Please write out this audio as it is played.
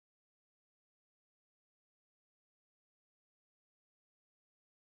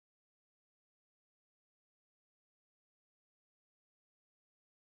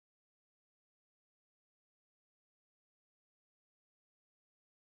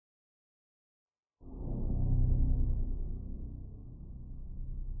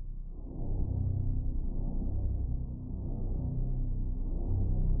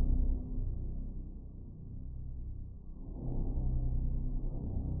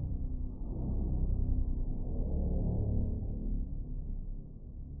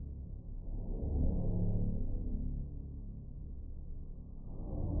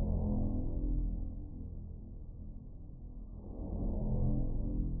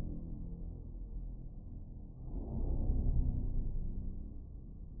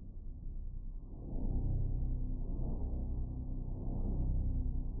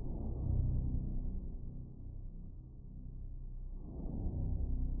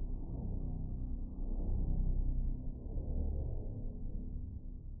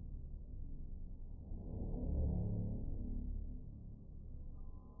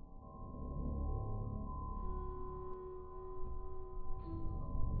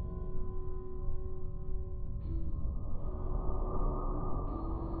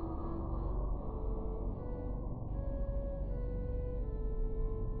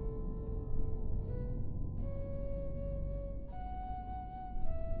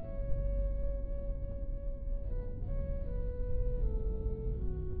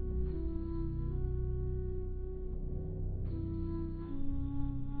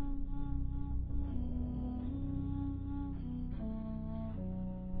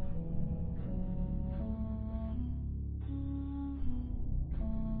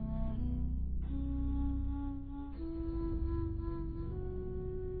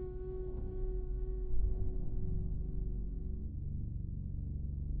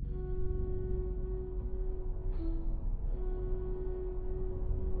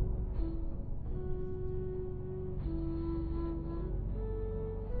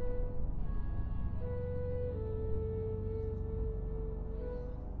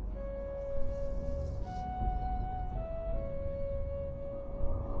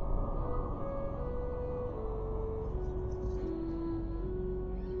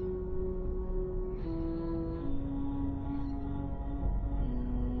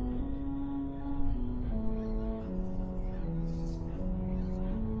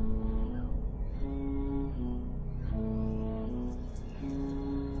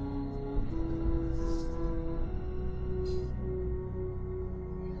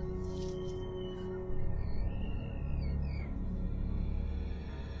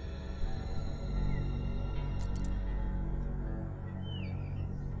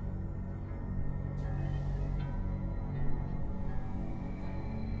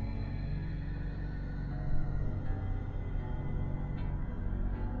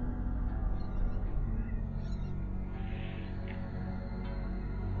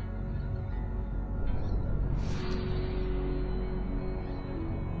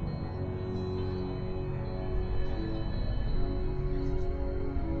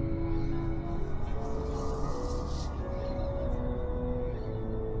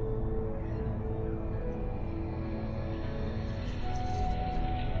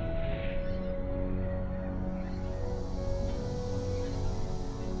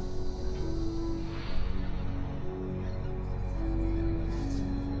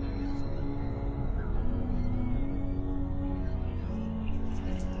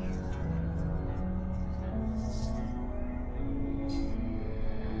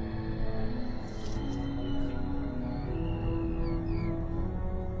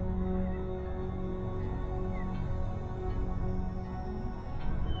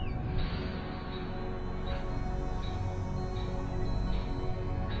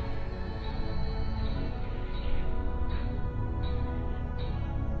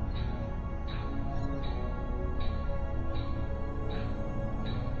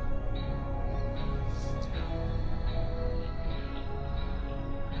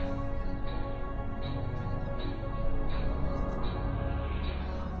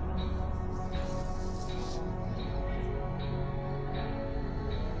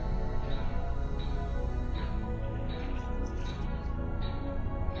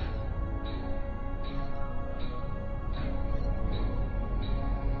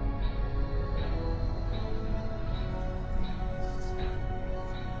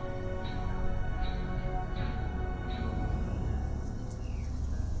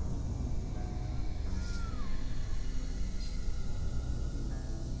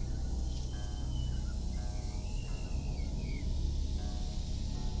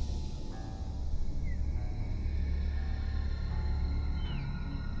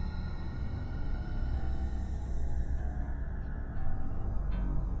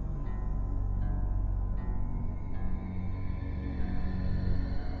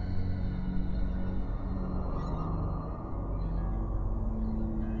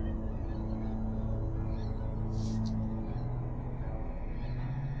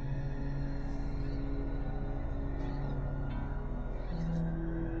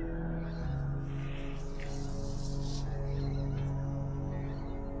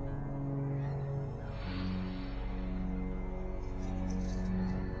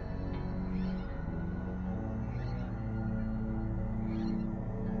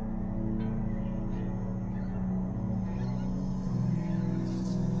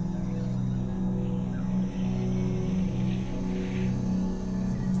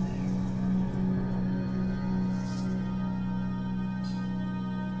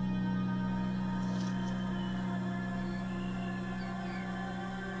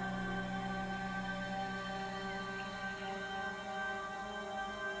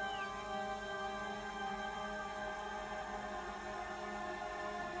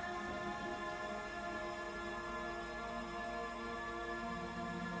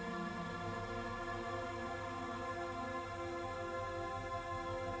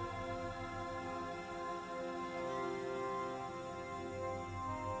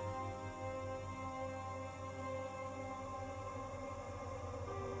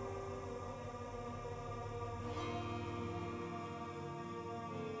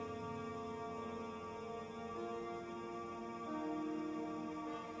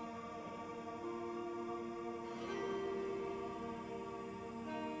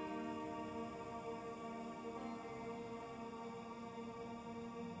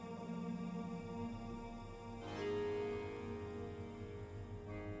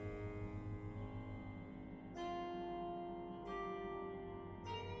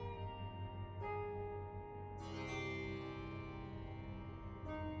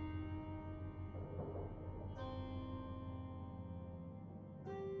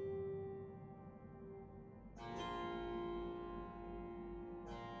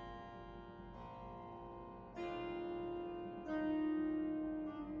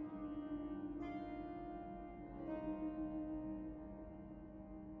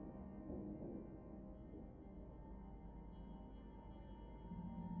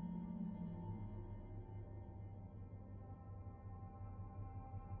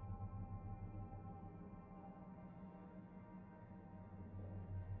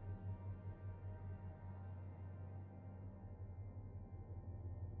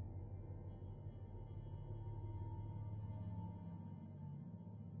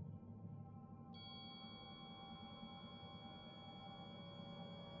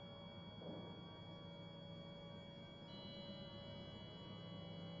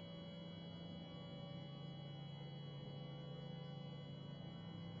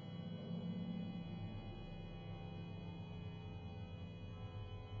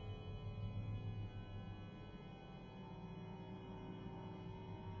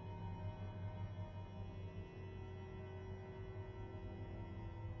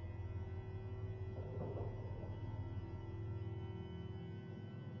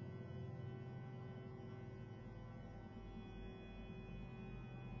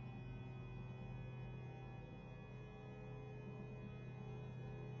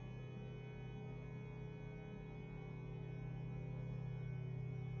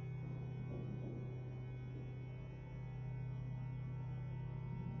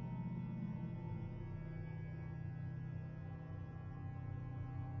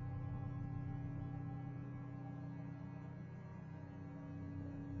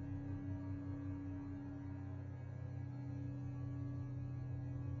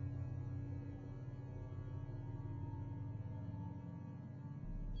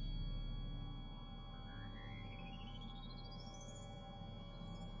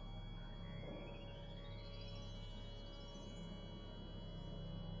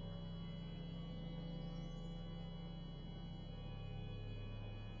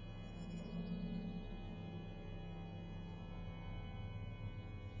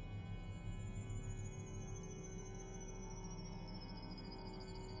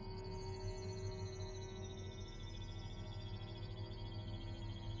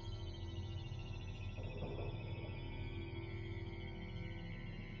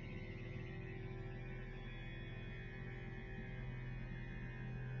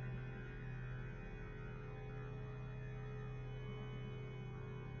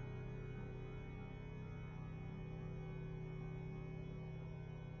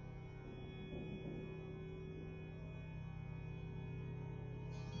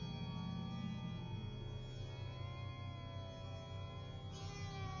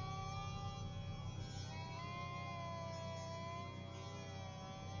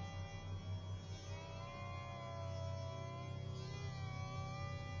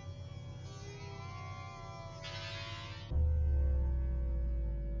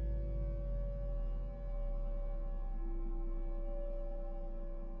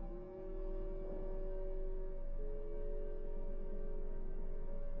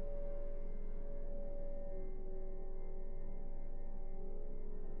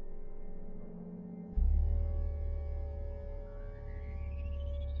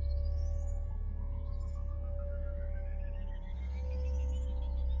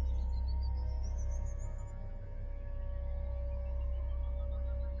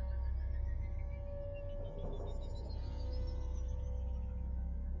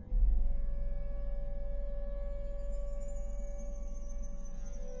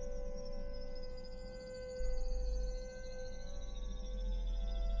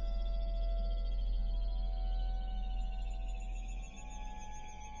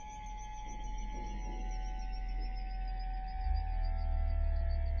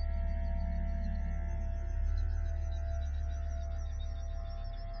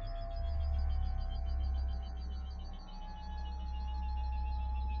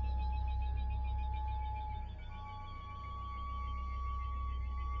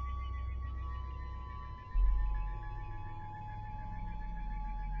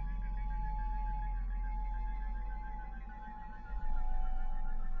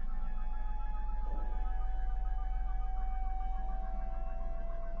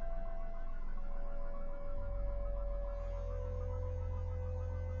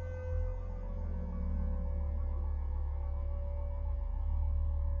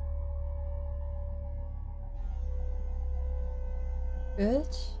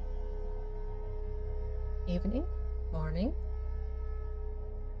Good evening, morning,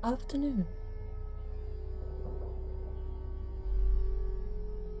 afternoon.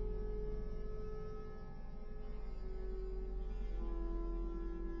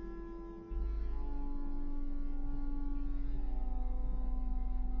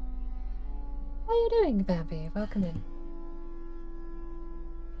 How are you doing, Vampy? Welcome in.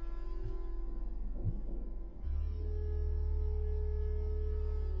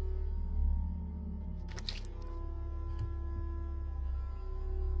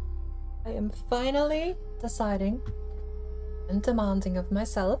 I am finally deciding and demanding of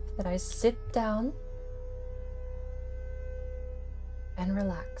myself that I sit down and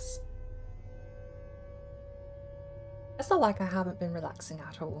relax. It's not like I haven't been relaxing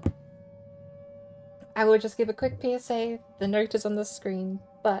at all. I will just give a quick PSA, the note is on the screen,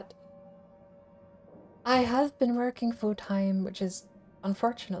 but I have been working full-time, which is,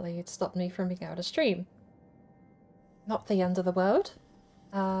 unfortunately, it stopped me from being able to stream. Not the end of the world.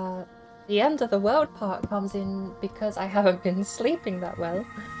 The end of the world part comes in because I haven't been sleeping that well.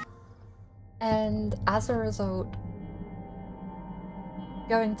 And as a result,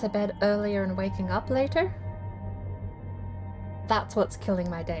 going to bed earlier and waking up later, that's what's killing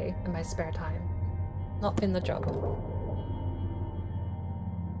my day and my spare time. Not been the job.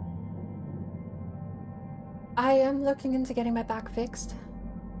 I am looking into getting my back fixed.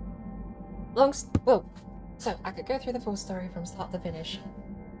 So I could go through the full story from start to finish.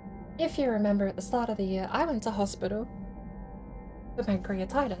 If you remember, at the start of the year, I went to hospital with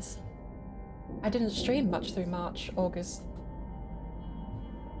pancreatitis. I didn't stream much through March, August.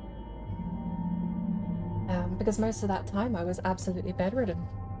 Because most of that time I was absolutely bedridden.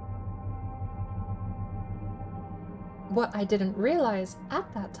 What I didn't realize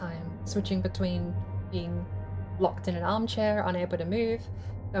at that time, switching between being locked in an armchair, unable to move,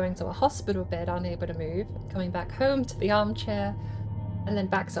 going to a hospital bed, unable to move, coming back home to the armchair, and then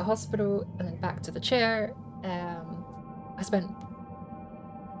back to hospital, and then back to the chair. I spent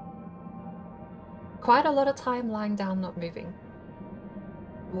quite a lot of time lying down, not moving.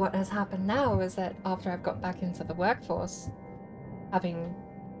 What has happened now is that after I've got back into the workforce, having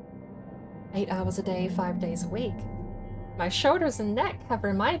 8 hours a day, 5 days a week, my shoulders and neck have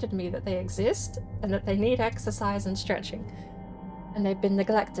reminded me that they exist and that they need exercise and stretching. And they've been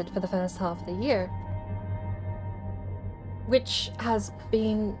neglected for the first half of the year, which has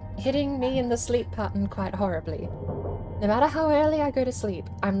been hitting me in the sleep pattern quite horribly. No matter how early I go to sleep,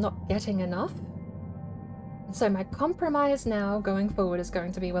 I'm not getting enough. And so my compromise now going forward is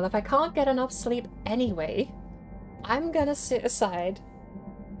going to be, well, if I can't get enough sleep anyway, I'm gonna sit aside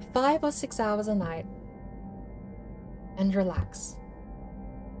 5 or 6 hours a night and relax.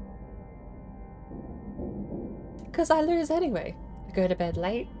 Because I lose anyway. I go to bed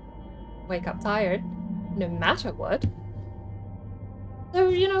late, wake up tired, no matter what. So,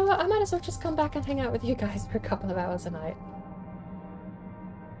 you know what, I might as well just come back and hang out with you guys for a couple of hours a night.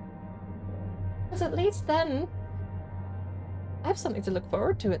 Because at least then, I have something to look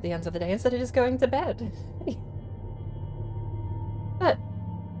forward to at the end of the day instead of just going to bed. But,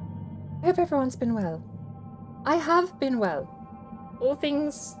 I hope everyone's been well. I have been well. All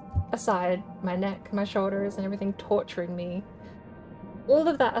things aside, my neck, my shoulders, and everything torturing me, all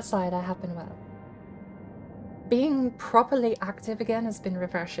of that aside, I have been well. Being properly active again has been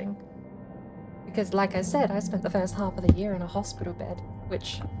refreshing. Because, like I said, I spent the first half of the year in a hospital bed,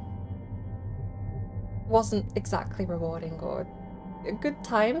 which wasn't exactly rewarding or a good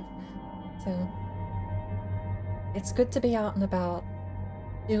time. So, it's good to be out and about,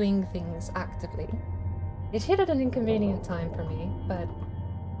 doing things actively. It hit at an inconvenient time for me, but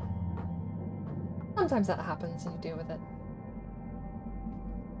sometimes that happens and you deal with it.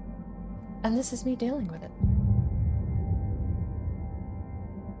 And this is me dealing with it.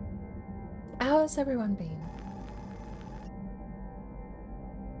 How's everyone been?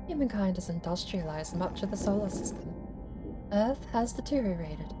 Humankind has industrialized much of the solar system. Earth has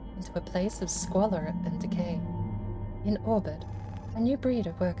deteriorated into a place of squalor and decay. In orbit, a new breed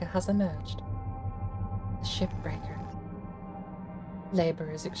of worker has emerged. The Shipbreaker.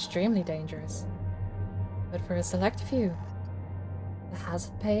 Labor is extremely dangerous, but for a select few, the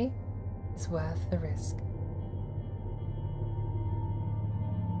hazard pay is worth the risk.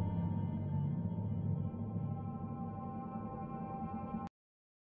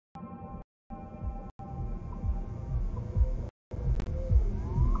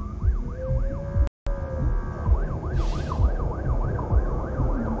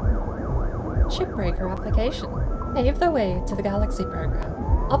 Shipbreaker application. Pave the way to the Galaxy program.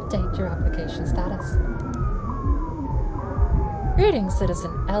 Update your application status. Greetings,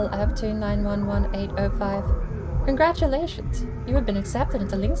 citizen LF2911805. Congratulations! You have been accepted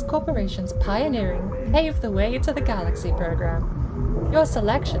into Lynx Corporation's pioneering Pave the Way to the Galaxy program. Your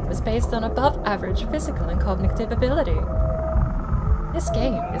selection was based on above-average physical and cognitive ability. This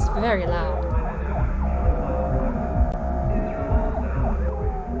game is very loud.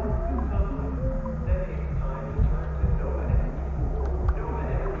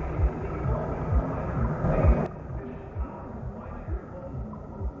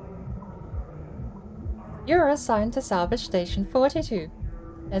 You are assigned to Salvage Station 42,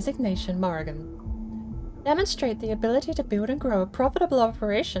 designation Morrigan. Demonstrate the ability to build and grow a profitable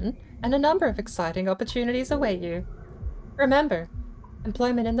operation, and a number of exciting opportunities await you. Remember,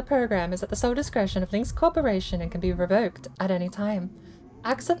 employment in the program is at the sole discretion of Lynx Corporation and can be revoked at any time.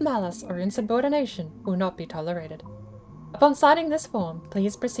 Acts of malice or insubordination will not be tolerated. Upon signing this form,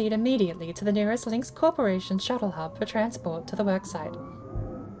 please proceed immediately to the nearest Lynx Corporation shuttle hub for transport to the worksite.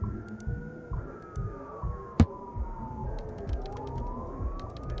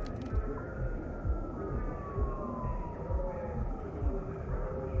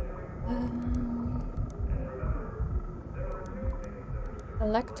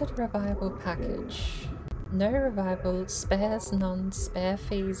 Selected revival package. No revival, spares none, spare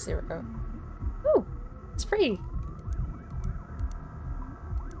fee 0. Ooh, it's free.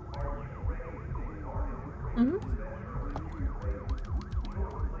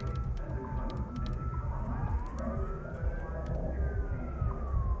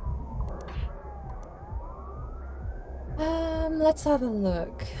 Let's have a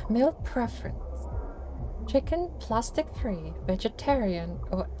look. Meal preference. Chicken, plastic-free, vegetarian,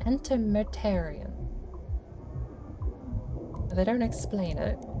 or entomotarian. They don't explain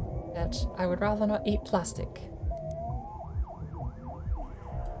it, but I would rather not eat plastic.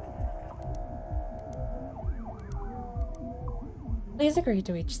 Please agree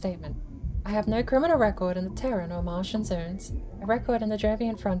to each statement. I have no criminal record in the Terran or Martian zones. A record in the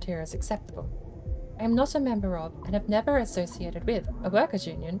Jovian frontier is acceptable. I am not a member of, and have never associated with, a workers'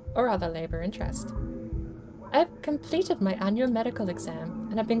 union or other labour interest. I have completed my annual medical exam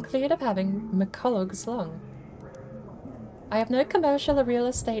and have been cleared of having McCulloch's lung. I have no commercial or real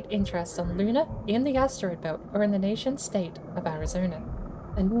estate interests on Luna, in the asteroid belt, or in the nation state of Arizona.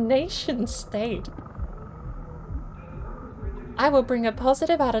 The nation state? I will bring a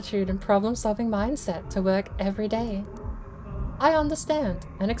positive attitude and problem-solving mindset to work every day. I understand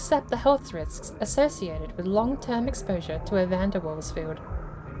and accept the health risks associated with long-term exposure to a van der Waals field.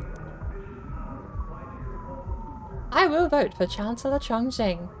 I will vote for Chancellor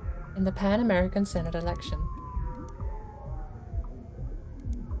Chong-Zheng in the Pan-American Senate election.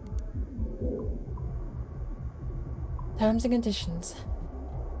 Terms and conditions.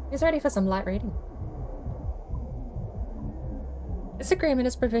 He's ready for some light reading. This agreement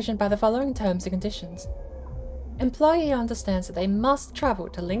is provisioned by the following terms and conditions. Employee understands that they must travel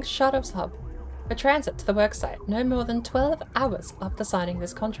to Lynx Shuttle's hub for transit to the worksite no more than 12 hours after signing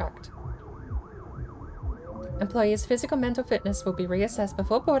this contract. Employees' physical and mental fitness will be reassessed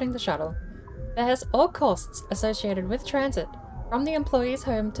before boarding the shuttle. Fares or costs associated with transit from the employee's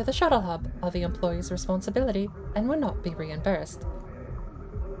home to the shuttle hub are the employee's responsibility and will not be reimbursed.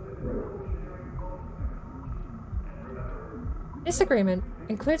 This agreement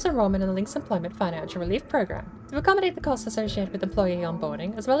includes enrollment in the Lynx Employment Financial Relief Program to accommodate the costs associated with employee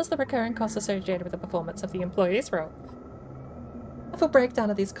onboarding, as well as the recurring costs associated with the performance of the employee's role. A full breakdown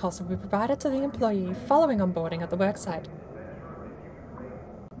of these costs will be provided to the employee following onboarding at the worksite.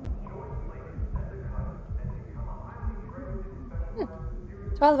 Hmm.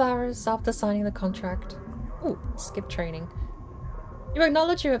 12 hours after signing the contract. Ooh, skip training. You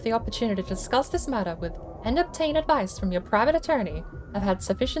acknowledge you have the opportunity to discuss this matter with and obtain advice from your private attorney, have had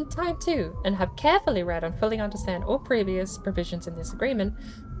sufficient time to, and have carefully read and fully understand all previous provisions in this agreement,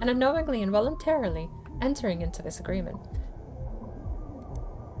 and are knowingly and voluntarily entering into this agreement.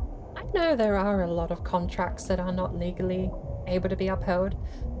 I know there are a lot of contracts that are not legally able to be upheld,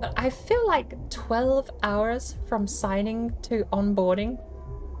 but I feel like 12 hours from signing to onboarding,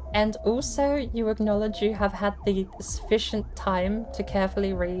 and also you acknowledge you have had the sufficient time to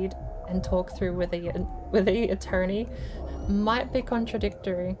carefully read and talk through with the attorney, might be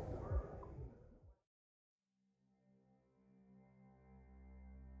contradictory.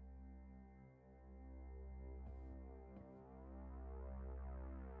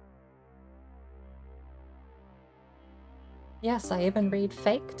 Yes, I even read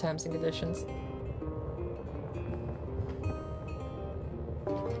fake terms and conditions.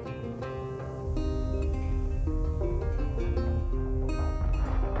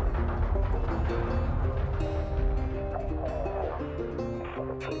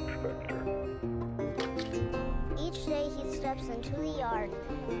 steps into the yard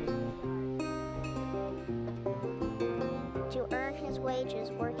to earn his wages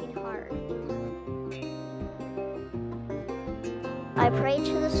working hard. I pray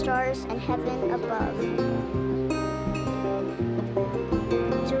to the stars and heaven above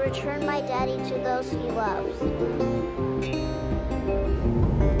to return my daddy to those he loves.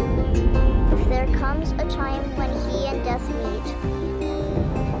 If there comes a time when he and death meet,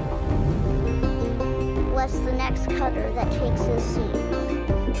 bless the next cutter that takes his seat.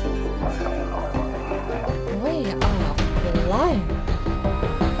 We are flying.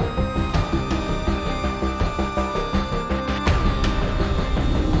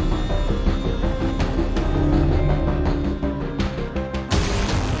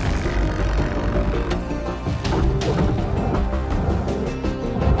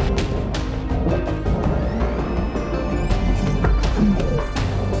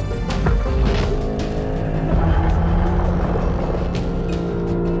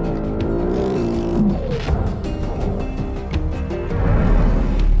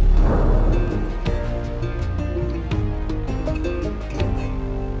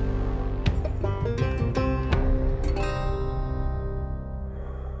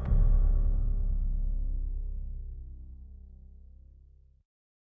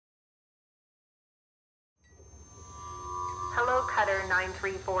 Hello, Cutter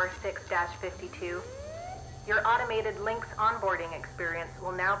 9346-52. Your automated Lynx onboarding experience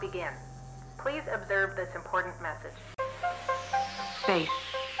will now begin. Please observe this important message. Space,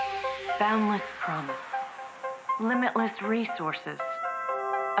 boundless promise, limitless resources,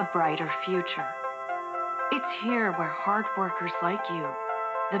 a brighter future. It's here where hard workers like you,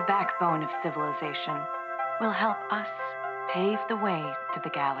 the backbone of civilization, will help us pave the way to the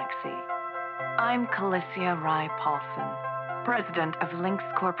galaxy. I'm Calicia Rye Paulson, president of Lynx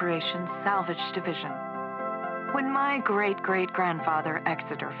Corporation's Salvage Division. When my great-great-grandfather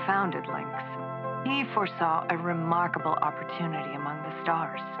Exeter founded Lynx, he foresaw a remarkable opportunity among the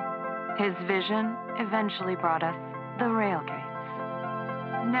stars. His vision eventually brought us the railgates.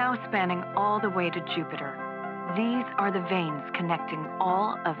 Now spanning all the way to Jupiter, these are the veins connecting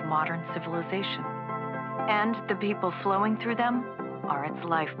all of modern civilization. And the people flowing through them are its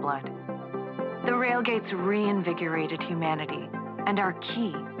lifeblood. The railgates reinvigorated humanity and are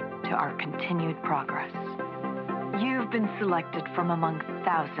key to our continued progress. You've been selected from among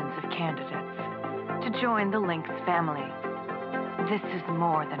thousands of candidates to join the Lynx family. This is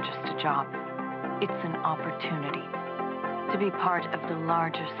more than just a job. It's an opportunity to be part of the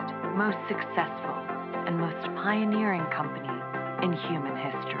largest, most successful, and most pioneering company in human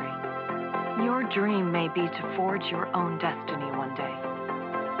history. Your dream may be to forge your own destiny one day.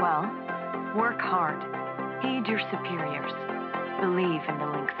 Well, work hard, heed your superiors, believe in the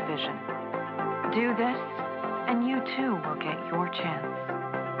Lynx vision. Do this, and you too will get your chance.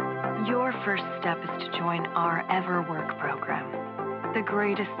 Your first step is to join our Ever Work program, the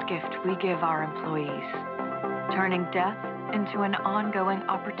greatest gift we give our employees, turning death into an ongoing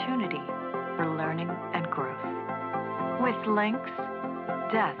opportunity for learning and growth. With Lynx,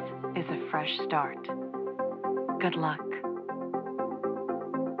 death is a fresh start. Good luck.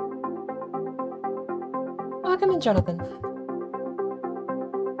 Welcome in, Jonathan.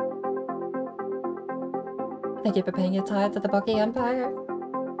 Thank you for paying your tithe to the Bucky Empire.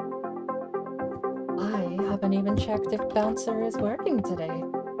 I haven't even checked if Bouncer is working today.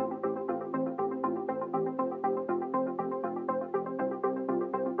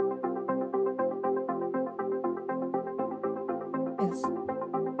 Yes.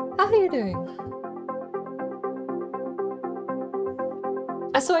 How are you doing?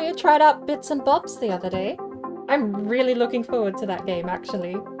 I saw you tried out Bits and Bobs the other day. I'm really looking forward to that game,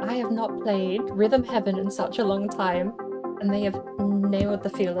 actually. I have not played Rhythm Heaven in such a long time, and they have nailed the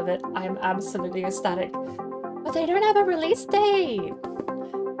feel of it. I am absolutely ecstatic. But they don't have a release date!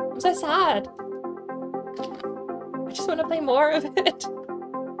 I'm so sad. I just want to play more of it.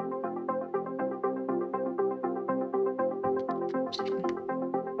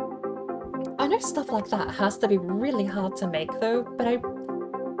 I know stuff like that has to be really hard to make though, but a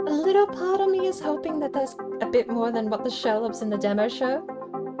little part of me is hoping that there's a bit more than what the shelves in the demo show.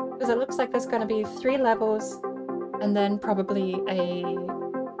 Because it looks like there's going to be 3 levels, and then probably a...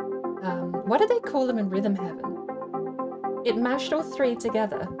 what do they call them in Rhythm Heaven? It mashed all 3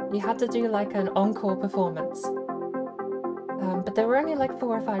 together. You had to do like an encore performance. But there were only like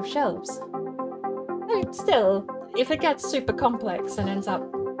 4 or 5 shelves. I mean, still, if it gets super complex and ends up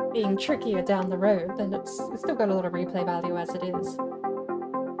being trickier down the road, then it's still got a lot of replay value as it is.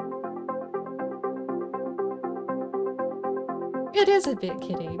 It is a bit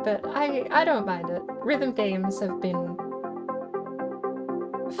kiddie, but I don't mind it. Rhythm games have been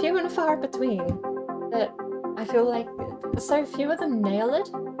few and far between that I feel like so few of them nail it.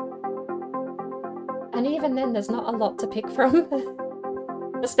 And even then, there's not a lot to pick from.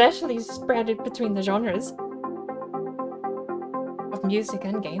 Especially spread between the genres. Of music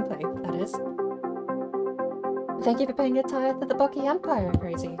and gameplay, that is. Thank you for paying your tithe to the Bucky Empire,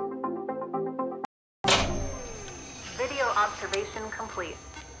 Crazy. Video observation complete.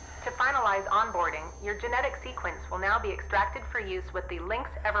 To finalize onboarding, your genetic sequence will now be extracted for use with the Lynx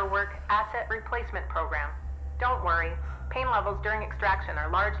Everwork Asset Replacement Program. Don't worry, pain levels during extraction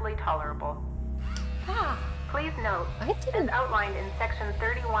are largely tolerable. Please note, as outlined in Section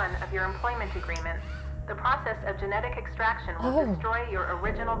 31 of your employment agreement, the process of genetic extraction will destroy your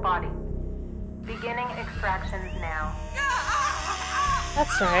original body. Beginning extraction now.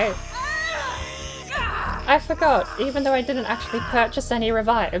 That's right. I forgot, even though I didn't actually purchase any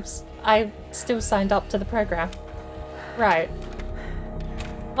revives, I still signed up to the program. Right.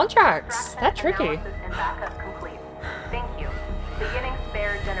 Contracts! That's tricky. Analysis and backup complete. Thank you. Beginning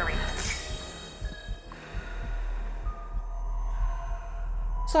spare generation.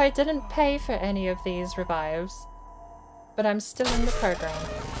 So I didn't pay for any of these revives, but I'm still in the program.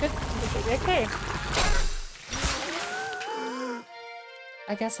 Good. Okay.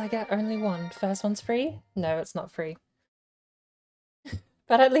 I guess I get only one. First one's free? No, it's not free.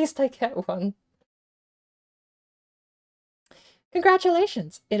 But at least I get one.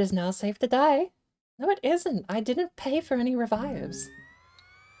 Congratulations! It is now safe to die. No, it isn't. I didn't pay for any revives.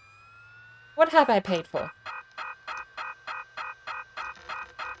 What have I paid for?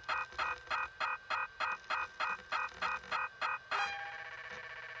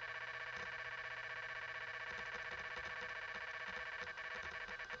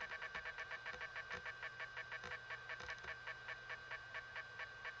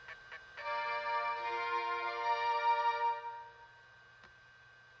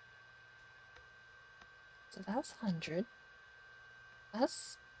 So that's 100.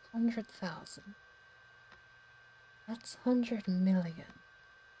 That's 100,000. That's 100 million.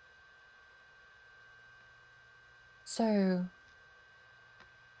 So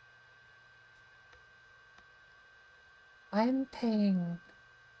I'm paying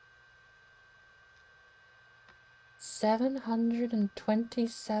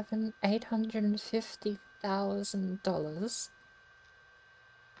 $727,850,000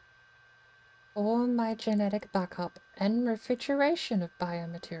 for my genetic backup and refrigeration of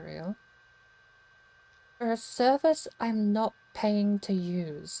biomaterial for a service I'm not paying to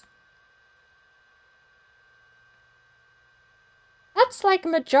use. That's like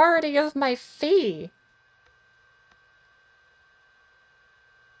majority of my fee.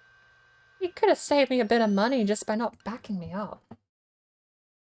 You could have saved me a bit of money just by not backing me up.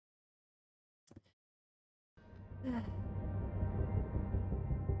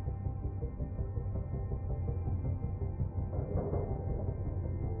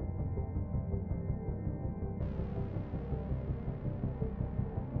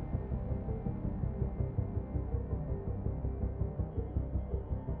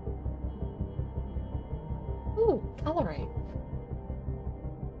 Ooh, calorie.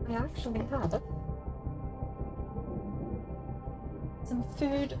 I actually had some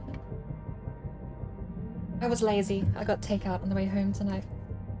food. I was lazy. I got takeout on the way home tonight.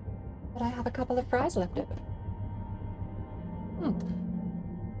 But I have a couple of fries left over.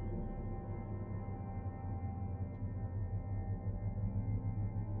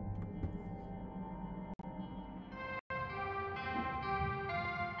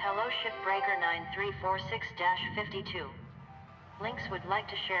 Hello, Shipbreaker 9346-52. Lynx would like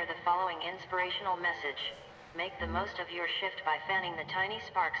to share the following inspirational message. Make the most of your shift by fanning the tiny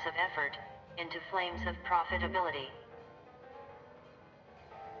sparks of effort into flames of profitability.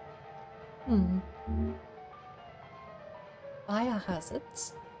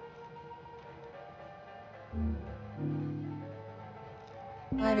 HIATUS.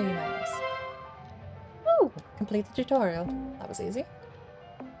 5 emails. Oh, complete the tutorial. That was easy.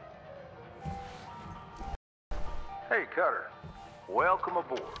 Hey, Cutter. Welcome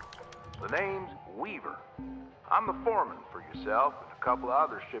aboard. The name's Weaver. I'm the foreman for yourself and a couple of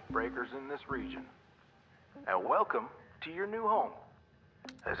other shipbreakers in this region. And welcome to your new home.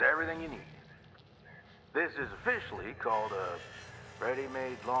 Has everything you need. This is officially called a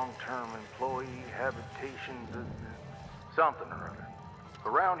ready-made long-term employee habitation something or other.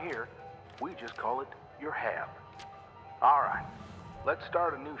 Around here, we just call it your hab. All right, let's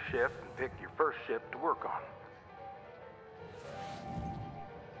start a new shift and pick your first ship to work on.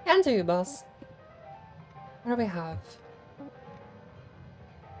 Can do, boss. What do we have?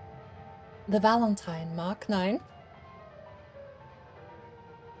 The Valentine Mark 9.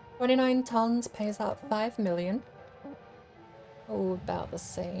 29 tons pays out 5 million. Oh, about the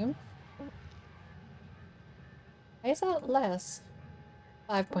same. Pays out less.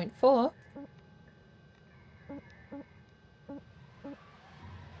 5.4.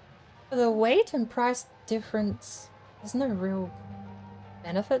 For the weight and price difference, there's no real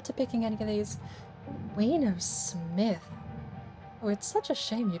benefit to picking any of these. Queen of Smith. Oh, it's such a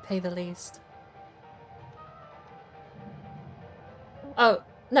shame you pay the least. Oh,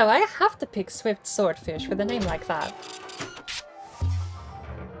 no, I have to pick Swift Swordfish with a name like that.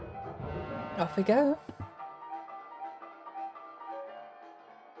 Off we go.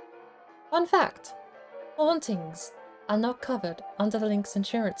 Fun fact. Hauntings are not covered under the Lynx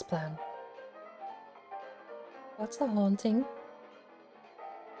insurance plan. What's a haunting?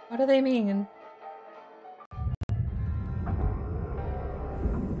 What do they mean?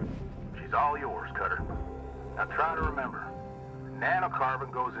 She's all yours, Cutter. Now try to remember.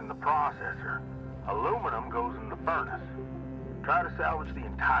 Nanocarbon goes in the processor. Aluminum goes in the furnace. Try to salvage the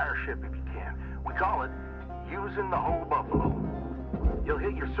entire ship if you can. We call it using the whole buffalo. You'll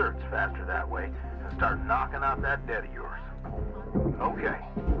hit your certs faster that way and start knocking out that debt of yours. Okay.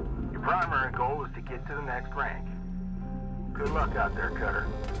 Your primary goal is to get to the next rank. Good luck out there, Cutter.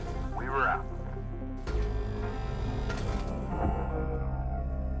 Weaver out.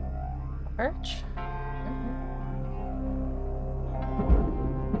 Arch?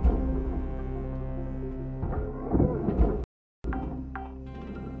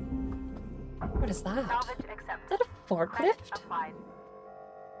 What is that? Salvage accepted. Is that a Credit forklift? applied.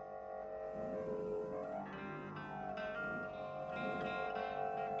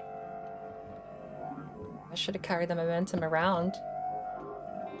 I should have carried the momentum around.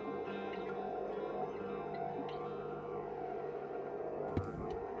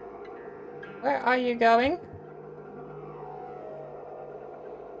 Where are you going?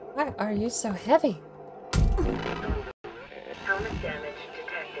 Why are you so heavy? Helmet damage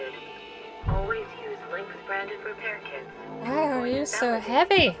detected. Always use Lynx branded repair kits. Why are you so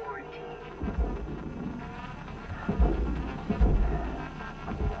heavy?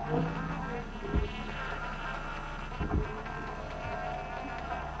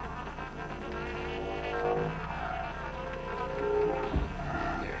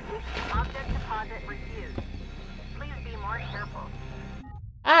 Object deposit refused. Please be more careful.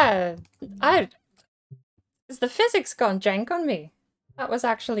 Is the physics gone jank on me? That was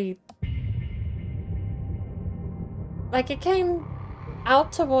actually... Like, it came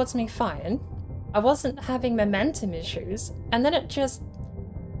out towards me fine. I wasn't having momentum issues, and then it just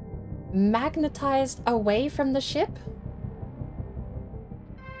magnetized away from the ship?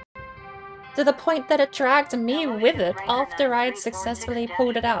 To the point that it dragged me with it after I'd successfully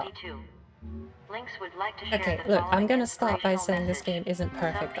pulled it out. Okay, look, I'm gonna start by saying this game isn't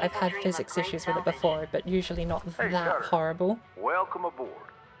perfect. I've had physics issues with it before, but usually not Hey, that Cutter. horrible. Welcome aboard.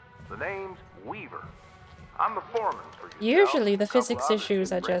 The name's Weaver. I'm the foreman for yourself. Usually the and a couple physics other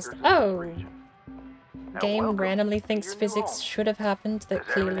issues are just, shipbreakers in this oh, region. Now, game welcome randomly to thinks your new physics home. should have happened that There's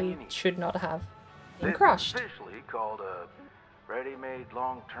everything clearly you need. should not have been This is crushed. officially called a ready-made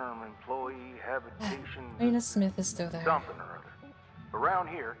long-term employee habitation Rena Smith is still there. something or other. Around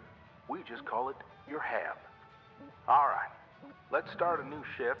here, we just call it your hab. All right, let's start a new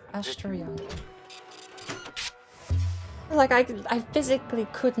shift. and pick Astro Young. Like, I physically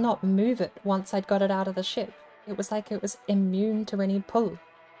could not move it once I'd got it out of the ship. It was like it was immune to any pull.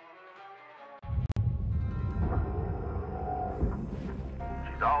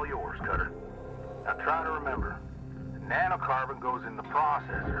 She's all yours, Cutter. Now try to remember. Nanocarbon goes in the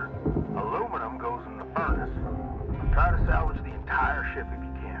processor. Aluminum goes in the furnace. Try to salvage the entire ship if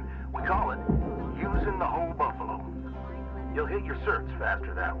you can. We call it using the whole buffalo. You'll hit your certs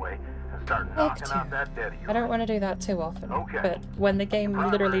faster that way and start knocking out that debt of yours. I don't want to do that too often, Okay. but when the game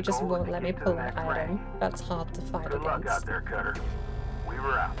Primary literally just goal is won't to let me get to pull the an next item, rank. that's hard to fight Good luck out against. there, Cutter.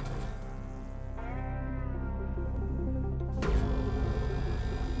 Weaver out.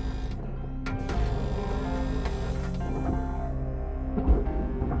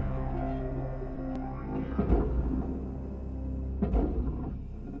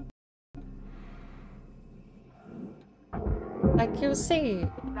 Like, you'll see...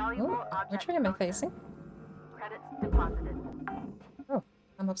 Valuable Oh, object which way am I processed. facing? Credits deposited. Oh,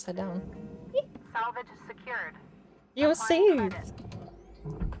 I'm upside down. Salvage secured. You'll see! Applying credit.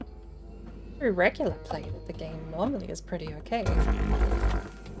 Through regular play that the game normally is pretty okay.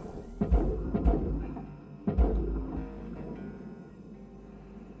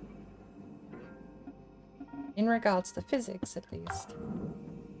 In regards to physics, at least.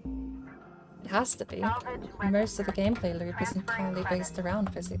 has to be. Most of the gameplay loop is entirely based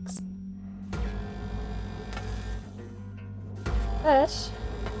around physics. But,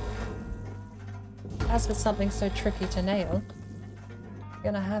 as with something so tricky to nail, you're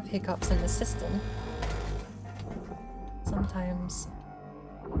gonna have hiccups in the system. Sometimes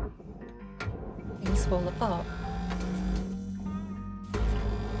things fall apart.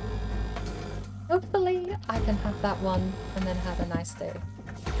 Hopefully I can have that one and then have a nice day.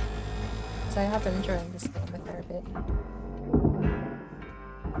 Because I have been enjoying this game a fair bit.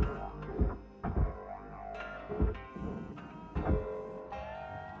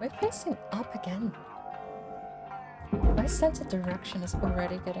 We're facing up again. My sense of direction is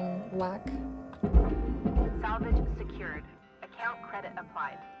already getting whack. Salvage secured. Account credit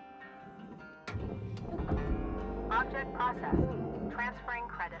applied. Object processed. Transferring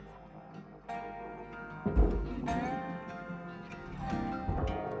credits.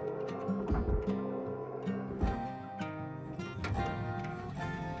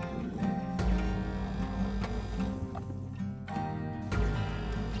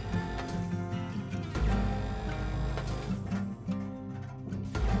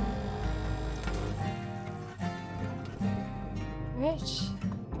 Right,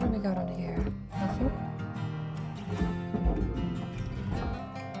 what do we got on here? Nothing?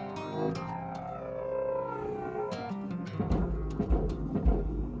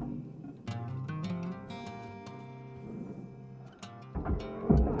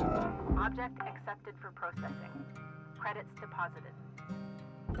 Object accepted for processing. Credits deposited.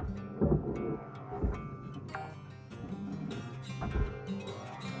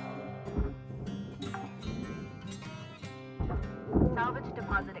 Salvage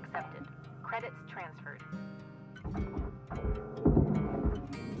deposit accepted. Credits transferred.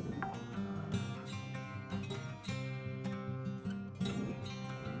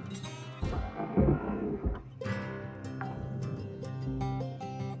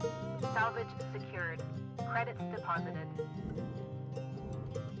 Salvage secured. Credits deposited.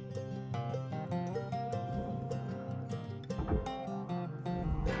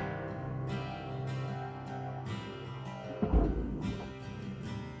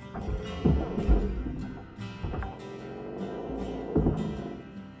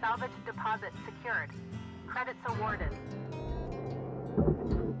 Salvage deposit secured. Credits awarded.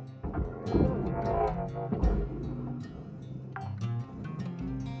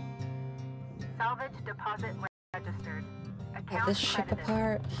 Salvage deposit registered. Get Account this ship credited.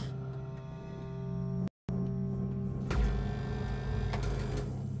 apart.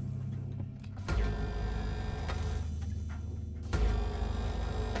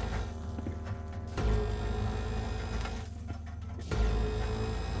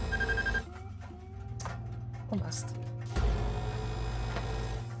 Almost.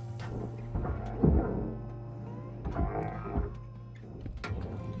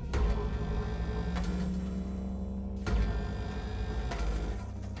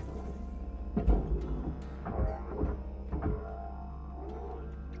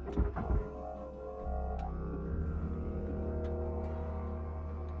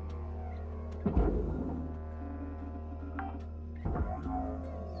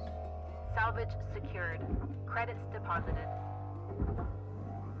 Salvage secured. Credits deposited.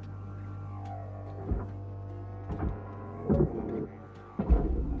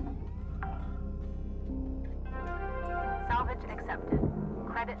 Salvage accepted.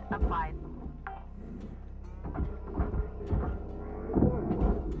 Credit applied.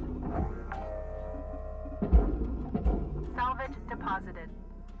 Salvage deposited.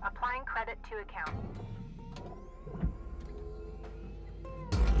 Applying credit to account.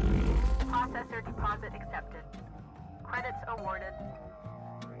 Processor deposit accepted. Credits awarded.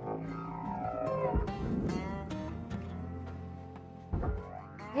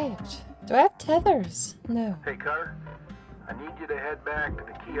 Wait, do I have tethers? No. Hey, Cutter. I need you to head back to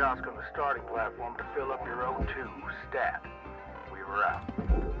the kiosk on the starting platform to fill up your O2 stat. We were out.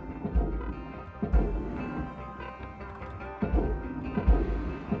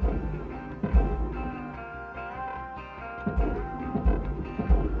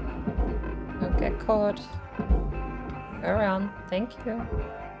 Don't get caught. Go around. Thank you.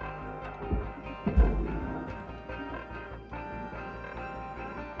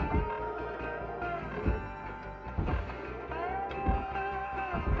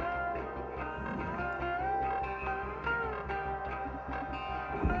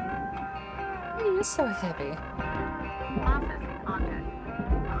 Why are you so heavy? Processing object.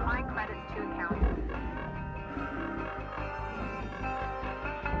 Applying credits to account.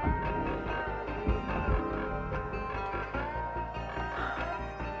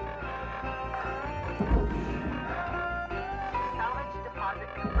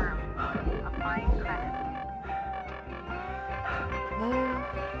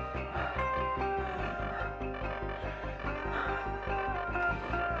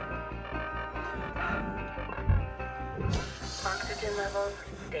 oxygen levels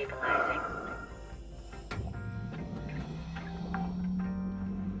stabilizing.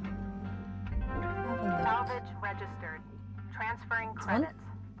 Have a look. Salvage registered. Transferring credits.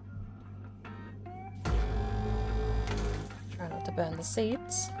 Try not to burn the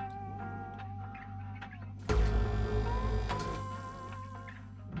seats.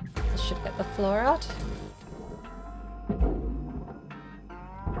 This should get the floor out.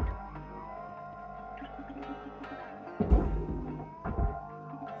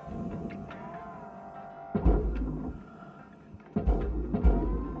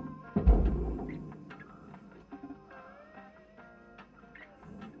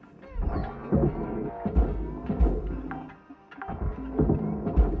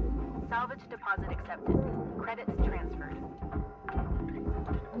 Salvage deposit accepted. Credits transferred.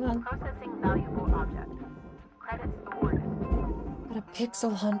 Come on. Processing valuable object. Credits awarded. Gotta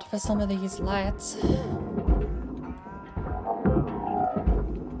pixel hunt for some of these lights.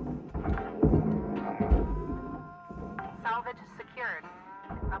 Salvage secured.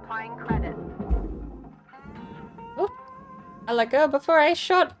 Applying credit. Oh, I let go before I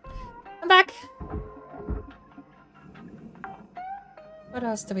shot. I'm back. What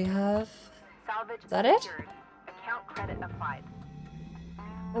else do we have? Salvage Is that it? secured. Account credit applied.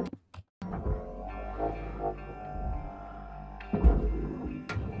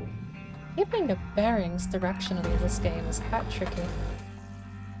 Keeping the bearings directionally in this game is quite tricky.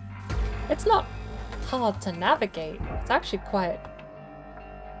 It's not hard to navigate. It's actually quite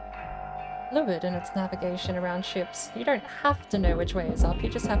fluid in its navigation around ships. You don't have to know which way is up, you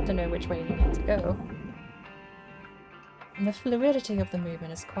just have to know which way you need to go. And the fluidity of the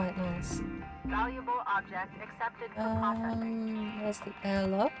movement is quite nice. Valuable object accepted for processing. There's the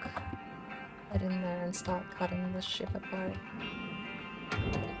airlock. Head in there and start cutting the ship apart.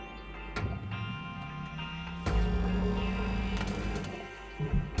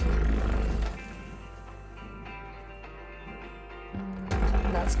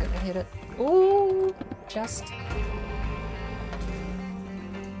 That's gonna hit it. Ooh, just.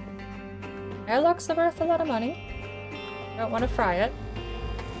 Airlocks are worth a lot of money. Don't want to fry it.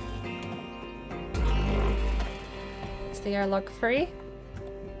 Is the airlock free?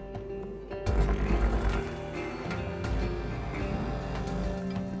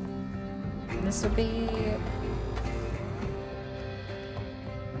 This would be...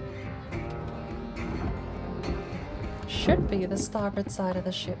 should be the starboard side of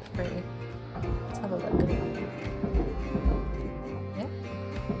the ship free. Let's have a look. Yeah.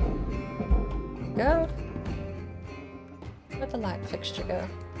 Go. Where'd the light fixture go?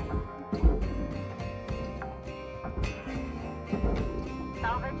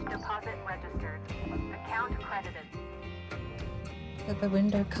 Salvage deposit registered. Account credited. Get the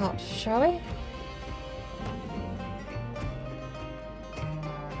window cut, shall we?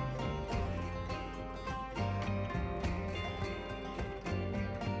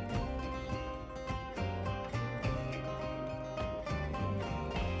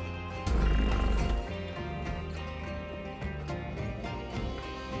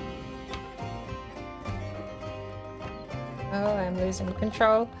 Oh, I'm losing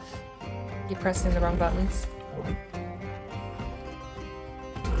control. Keep pressing the wrong buttons.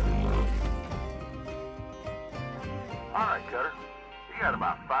 Alright, Cutter. You got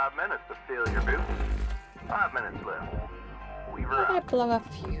about 5 minutes to fill your boots. 5 minutes left. Weaver How did I out. blow a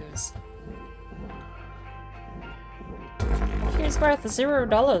fuse? A fuse worth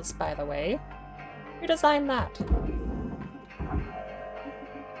 $0, by the way. Who designed that?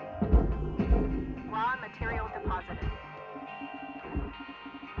 Raw material deposited.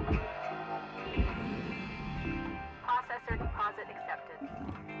 Processor deposit accepted.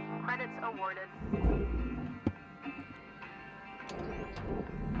 Credits awarded.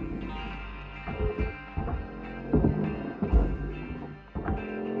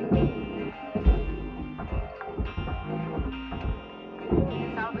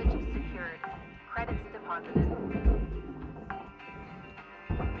 Salvage secured. Credits deposited.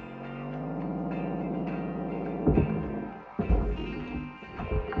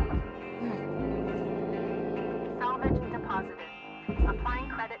 Salvage deposited. Applying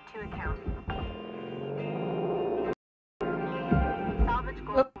credit to account. Salvage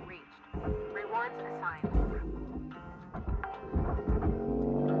goal reached. Rewards assigned.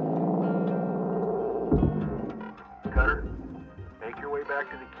 Cutter, make your way back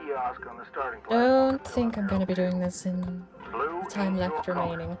to the kiosk on the starting Don't platform. think I'm gonna be doing this in Blue the time Angel left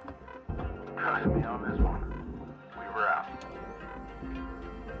color. remaining. Trust me on this one. Weaver out.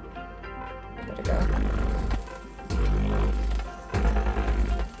 Gotta go.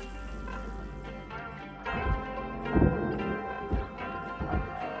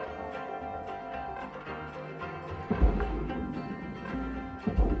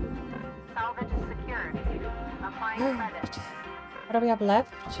 Salvage is secured. Applying credit. What do we have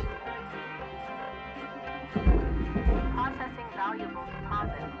left? Processing valuable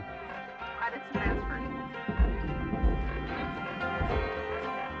deposit. Credits transferred.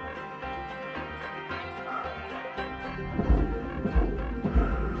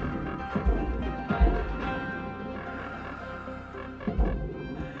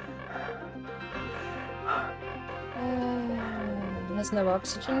 There's no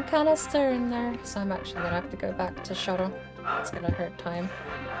oxygen canister in there, so I'm actually gonna have to go back to shuttle. It's gonna hurt time.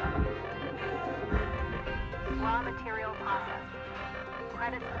 Raw material processed.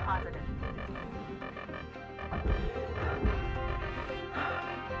 Credits deposited.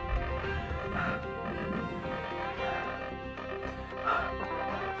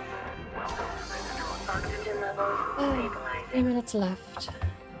 Oxygen levels stabilizing. 3 minutes left.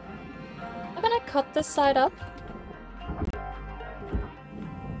 I'm gonna cut this side up.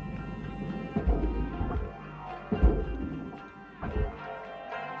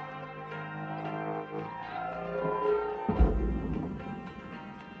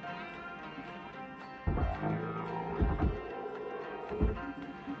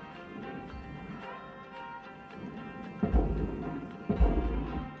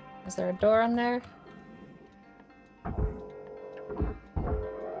 Is there a door in there?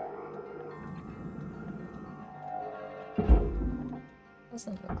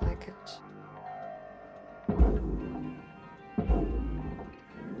 Doesn't look like it.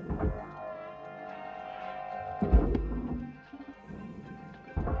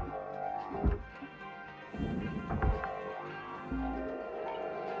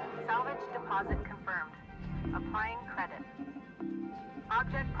 Salvage deposit confirmed. Applying credit.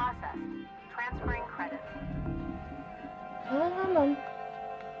 Object processed. Transferring credits.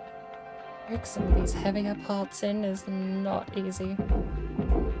 Break some of these heavier parts in is not easy.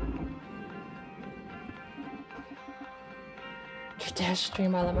 You dare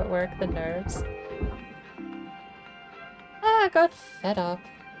stream while I'm at work, the nerves. I got fed up.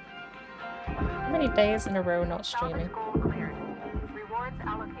 How many days in a row not streaming? Salvage goal cleared. Rewards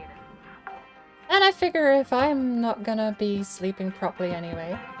allocated. And I figure if I'm not gonna be sleeping properly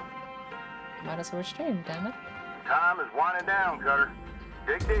anyway, might as well stream, damn it. Time is winding down, Cutter.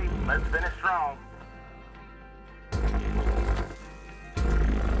 Dig deep. Let's finish strong.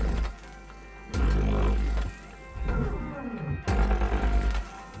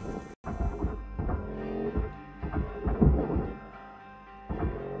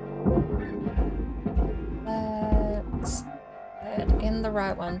 Let's head in the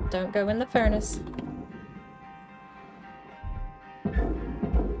right one. Don't go in the furnace.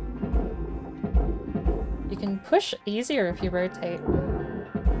 You can push easier if you rotate.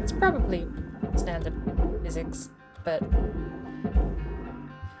 It's probably standard physics, but...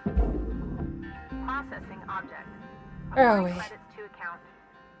 Processing object. Where are Applying we? credits to account.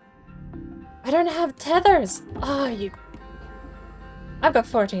 I don't have tethers! Ah, you... I've got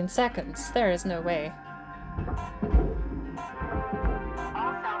 14 seconds. There is no way.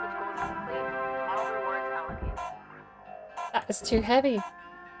 All salvage goals complete. All rewards allocated. That is too heavy.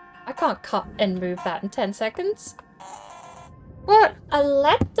 I can't cut and move that in 10 seconds. What a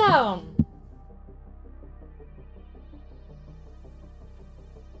letdown!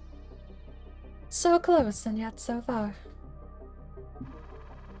 So close and yet so far.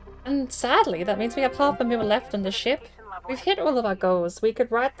 And sadly, that means we have half a mil left on the ship. We've hit all of our goals. We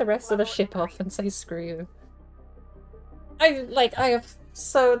could write the rest of the ship off and say screw you. I am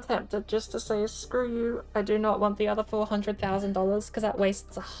so tempted just to say screw you. I do not want the other $400,000 because that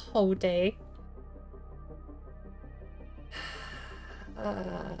wastes a whole day.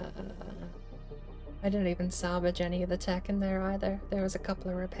 I didn't even salvage any of the tech in there either. There was a couple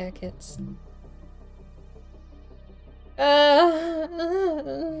of repair kits.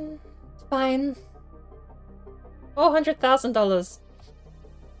 Fine. $400,000.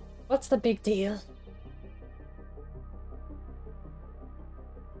 What's the big deal?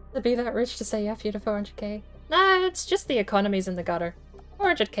 To be that rich to say F you to 400k? Nah, it's just the economies in the gutter.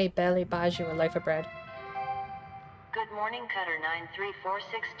 400k barely buys you a loaf of bread. Good morning, Cutter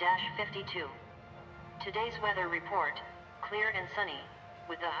 9346-52. Today's weather report, clear and sunny,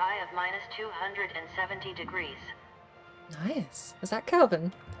 with a high of -270 degrees. Nice. Was that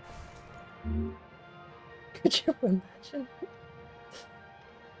Kelvin? Could you imagine?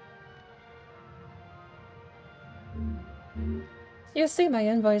 You'll see my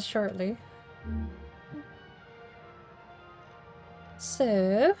invoice shortly.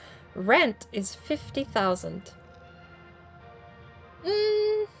 So, rent is 50,000.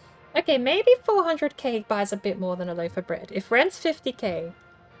 Okay, maybe 400k buys a bit more than a loaf of bread. If rent's 50k...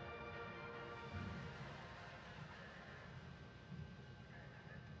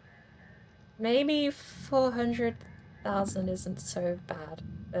 maybe 400,000 isn't so bad.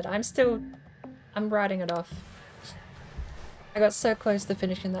 But I'm writing it off. I got so close to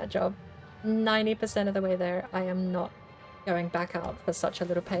finishing that job. 90% of the way there, I am not going back out for such a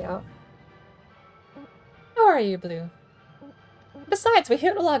little payout. How are you, Blue? Besides, we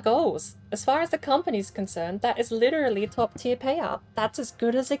hit all our goals. As far as the company's concerned, that is literally top tier payout. That's as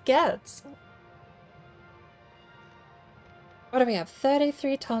good as it gets. What do we have?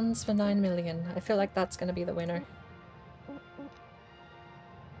 33 tons for 9 million. I feel like that's going to be the winner.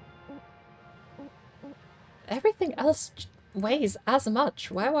 Everything else weighs as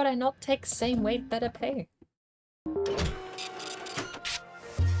much. Why would I not take same weight, better pay?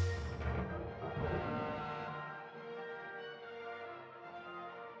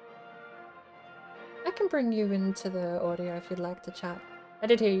 I can bring you into the audio if you'd like to chat. I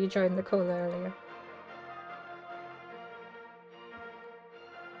did hear you join the call earlier.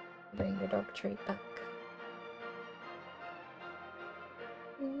 Bring your dog treat back.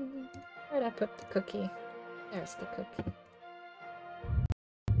 Where'd I put the cookie? There's the cookie.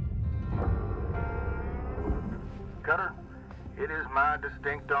 Cutter, it is my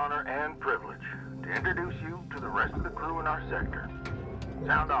distinct honor and privilege to introduce you to the rest of the crew in our sector.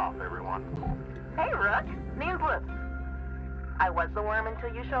 Sound off, everyone. Hey, Rook. Name's Liv. I was the worm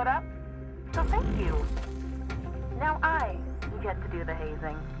until you showed up, so thank you. Now I get to do the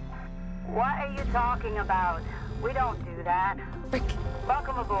hazing. What are you talking about? We don't do that. Frick.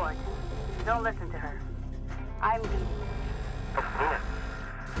 Welcome aboard. Don't listen to her. I'm Dee.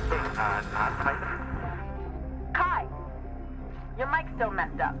 Kai! Your mic's still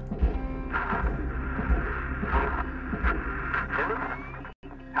messed up.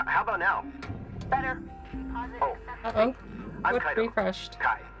 How about now? Better. Oh, Uh-oh. I'm What Kaido. refreshed?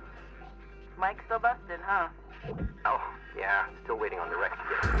 Kai. Mic's still busted, huh? Oh, yeah, still waiting on the rec to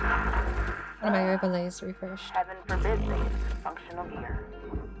get it. One of my overlays refreshed. Heaven forbid they use functional gear.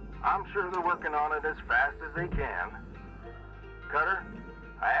 I'm sure they're working on it as fast as they can. Cutter,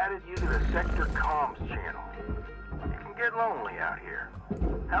 I added you to the sector comms channel. You can get lonely out here.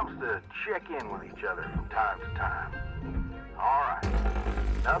 Helps to check in with each other from time to time. All right,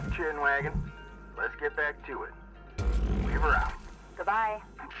 enough chin wagging. Let's get back to it. Weaver out. Goodbye.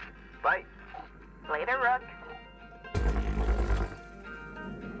 Bye. Later, Rook.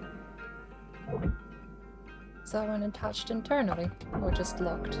 Is that one attached internally? Or just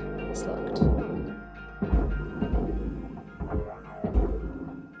locked? It's locked.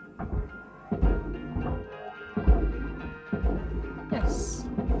 Yes.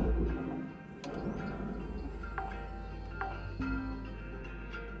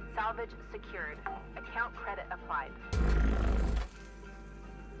 Salvage secured. Account credit applied.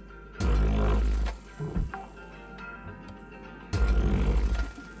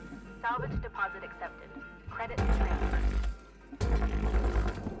 Salvage deposit accepted. Credit transferred.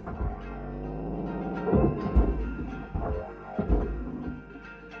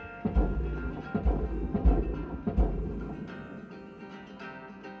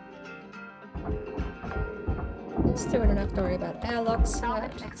 Still don't have to worry about airlocks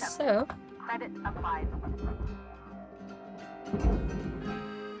Salvage yet. accepted. So, Credit applied.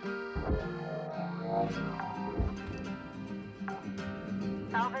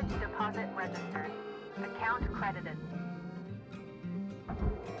 Salvage deposit registered. Account credited.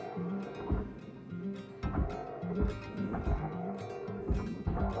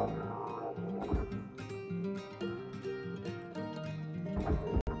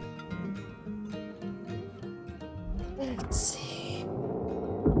 let's see.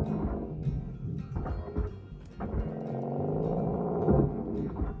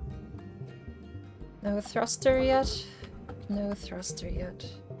 No thruster yet. No thruster yet.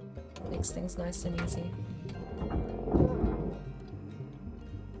 Makes things nice and easy.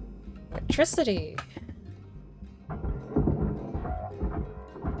 Electricity.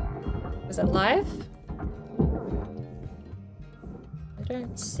 Is it live? I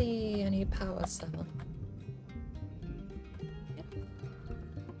don't see any power cell.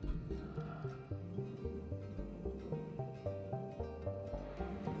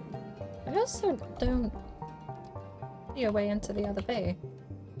 I also don't see a way into the other bay.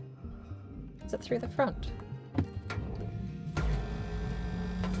 Is it through the front?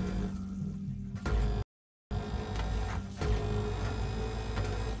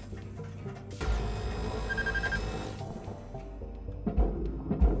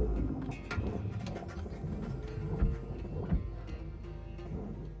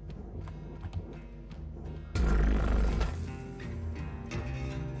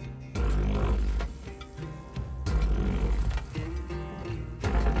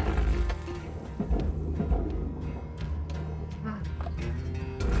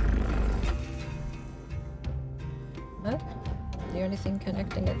 thing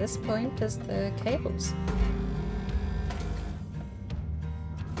connecting at this point is the cables.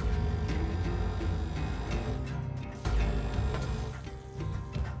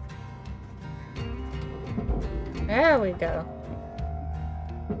 There we go.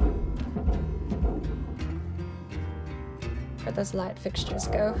 Where'd those light fixtures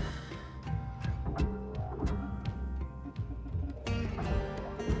go?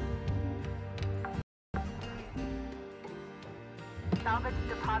 Salvage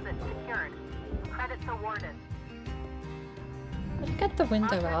deposit secured. Credits awarded. Did I get the window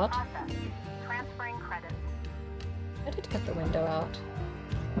Contract out? processed. Transferring credits. I did get the window out.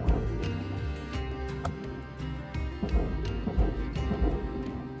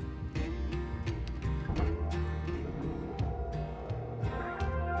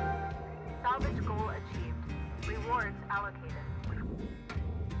 Salvage goal achieved. Rewards allocated.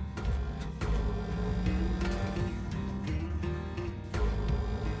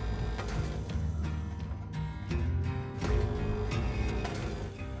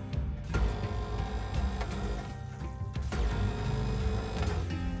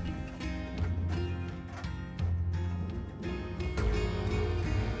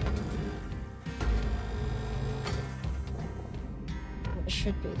 It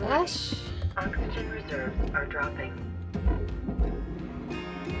should be that. Oxygen reserves are dropping.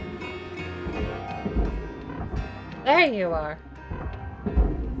 There you are.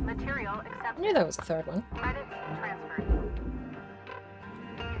 Material I accepted. knew there was a third one. Credits transferred.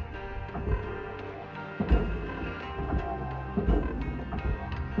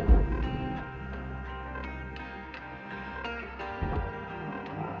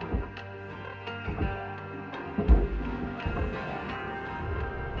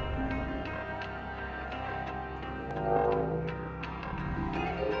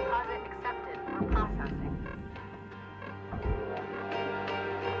 Deposit accepted for processing.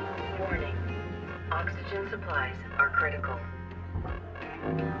 Warning. Oxygen supplies are critical.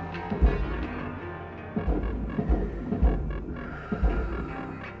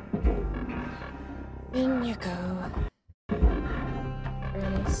 In you go.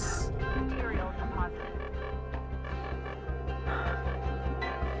 Release. Material deposited.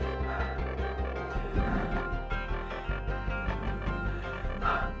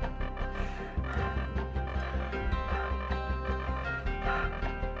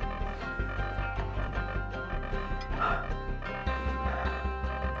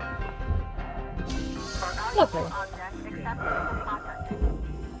 Lovely. Object accepted for processing.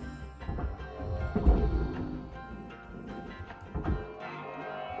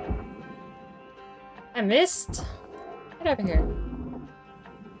 I missed. Get over here.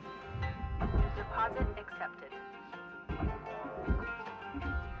 Deposit accepted.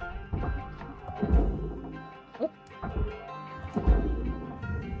 Oop.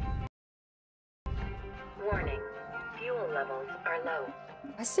 Warning. Fuel levels are low.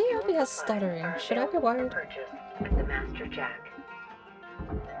 I see Abby has stuttering. Should I be worried? Purchase at the Master Jack.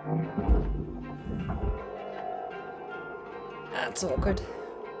 That's awkward.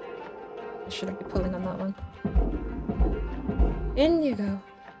 I shouldn't be pulling on that one. In you go.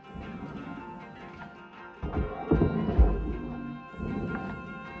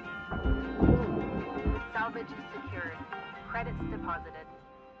 Salvage secured. Credits deposited.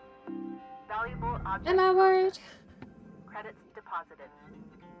 Valuable object. Am I worried? Credits deposited.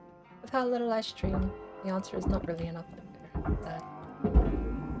 With how little I stream, the answer is not really enough. That.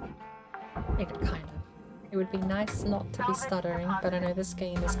 I mean, kind of. It would be nice not to be stuttering, but I know this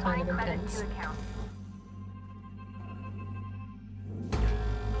game is kind of Applying credit intense. to account.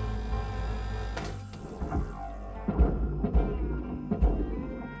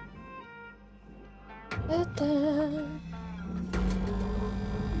 Ta-da.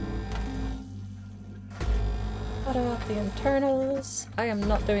 Auto out the internals. I am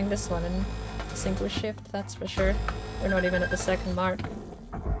not doing this one in single shift, that's for sure. We're not even at the second mark. Do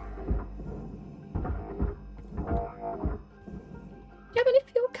you have any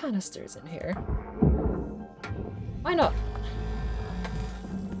fuel canisters in here? Why not?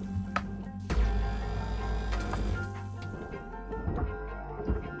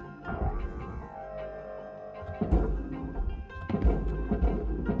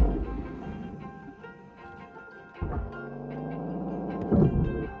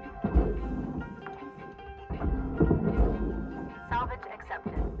 Salvage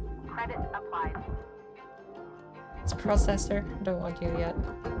accepted. Credit applied. It's a processor. I don't want you yet.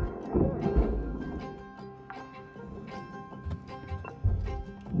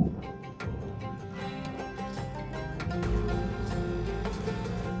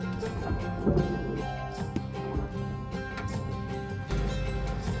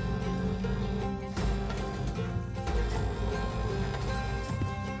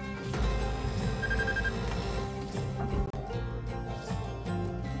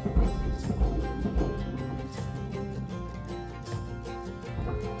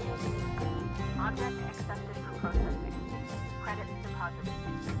 Object accepted for processing. Credits deposited.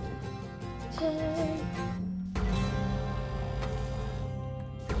 Yay.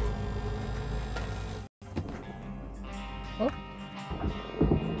 Oh.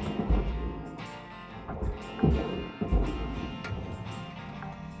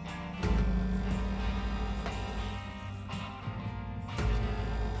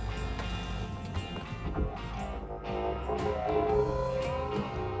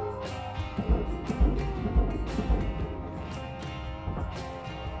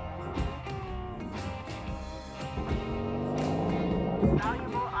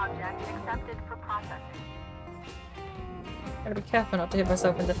 Valuable object accepted for processing. Gotta be careful not to hit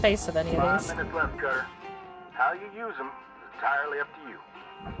myself in the face with any of 5 these. minutes left, Cutter. How you use them is entirely up to you.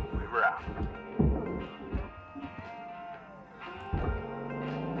 Weaver out.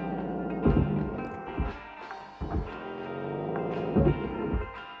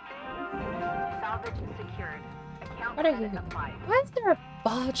 Salvage secured. Account What are credit you? applied. Why is there a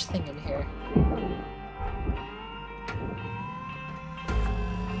barge thing in here?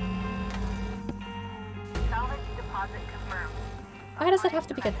 Salvage deposit confirmed. Why does it have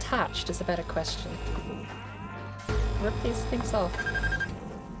to be attached is a better question. Rip these things off.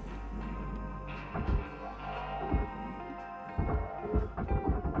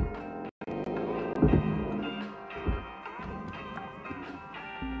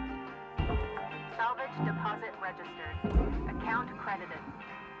 Salvage deposit registered. Account credited.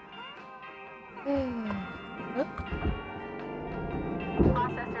 Oop.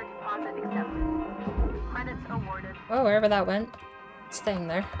 Processor deposit accepted. Credits awarded. Oh, wherever that went. It's staying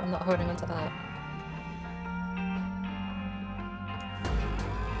there. I'm not holding onto that.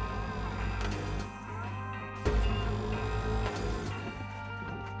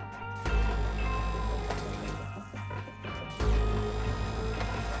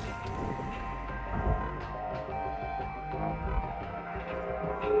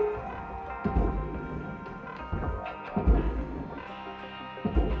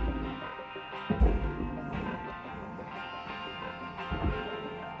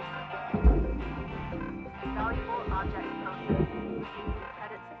 Valuable object processed.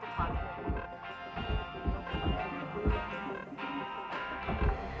 Credits deposited.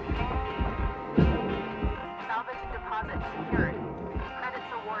 Salvage deposit secured.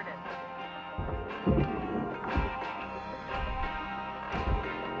 Credits awarded.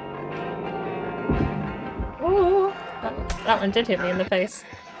 Ooh, that one did hit me in the face.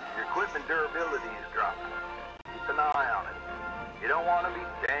 Your equipment durability is dropping. Keep an eye on it. You don't want to be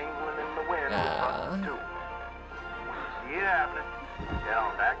dangling in the wind with rusted tools. See it happening. Head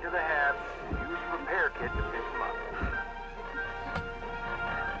on back to the hab. Use a repair kit to fix them up.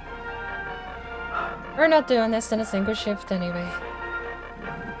 We're not doing this in a single shift anyway.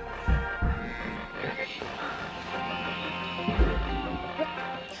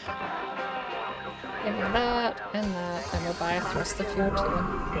 Give me that, and we'll buy a thruster fuel too.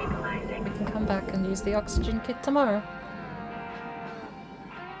 We can come back and use the oxygen kit tomorrow.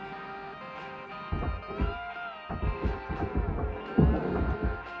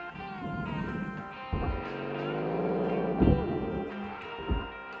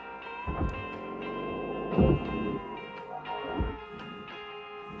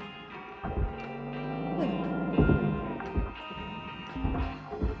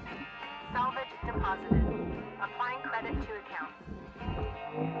 Salvage deposited. Applying credit to account.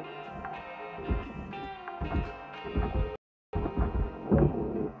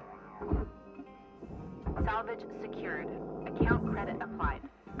 Salvage secured. Account credit applied.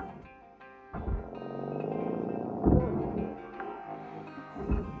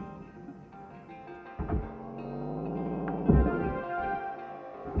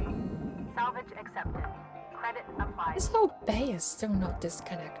 Salvage accepted. Credit applied. This whole bay is still not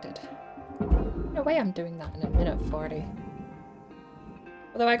disconnected. No way I'm doing that in a minute 40.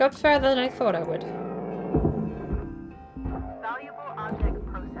 Although I got further than I thought I would. Valuable object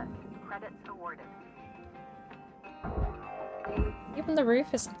processed. Credits awarded. Even the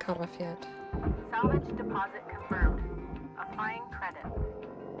roof isn't cut off yet. Salvage deposit confirmed. Applying credit.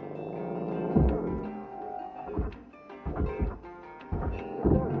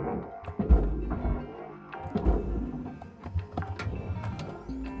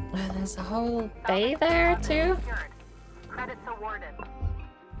 And there's a whole bay there too. Secured. Credits awarded.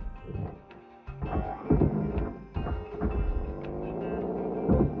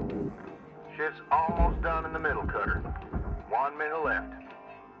 Shift's almost done in the middle, Cutter. 1 minute left.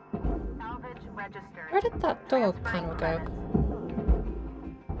 Salvage registered. Where did that door panel go?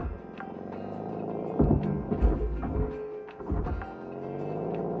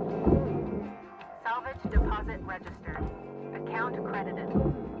 registered. Account credited.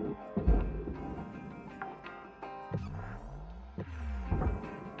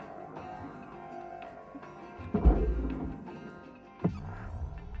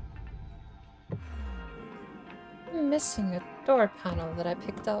 I'm missing a door panel that I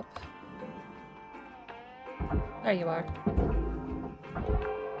picked up. There you are.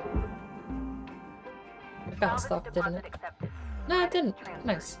 It bounced off, didn't it? No, it didn't.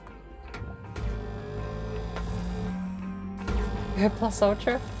 Nice. Air Plus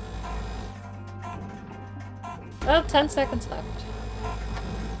Ultra. Well, 10 seconds left.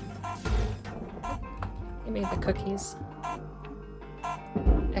 Give me the cookies.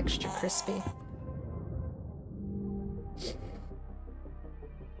 Extra crispy.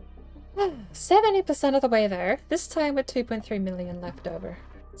 70% of the way there, this time with 2.3 million left over.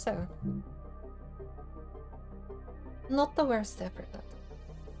 So, not the worst effort.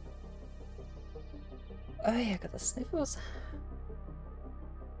 Oh yeah, I got the sniffles.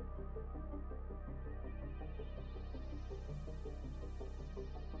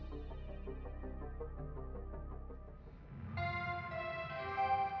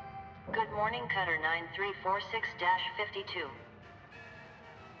 Good morning, Cutter 9346-52.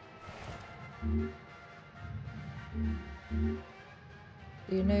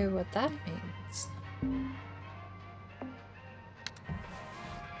 Do you know what that means?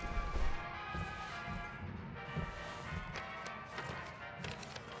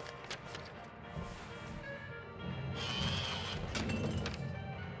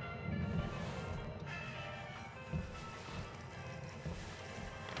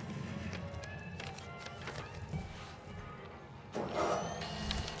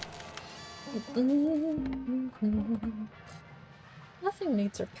 Nothing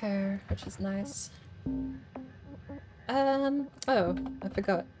needs repair, which is nice. Oh, I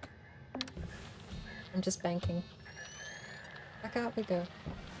forgot. I'm just banking. Back out we go.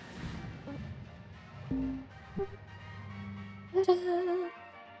 Ta-da!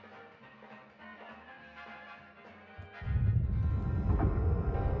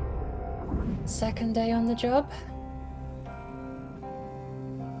 Second day on the job.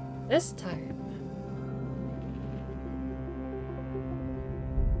 This time.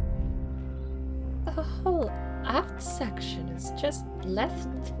 The whole aft section is just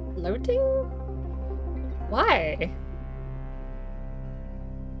left floating? Why?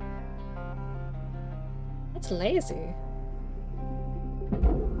 That's lazy.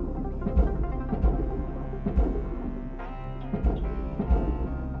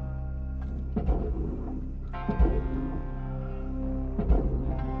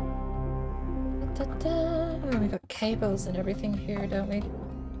 Oh, we got cables and everything here, don't we?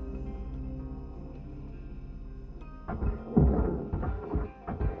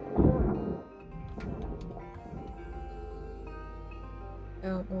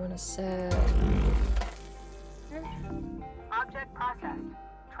 Don't want to set. Object processed.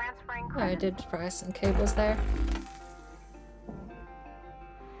 Transferring Oh, I credit. did fry some cables there.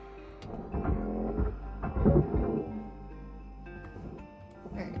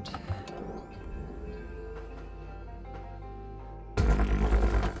 Right.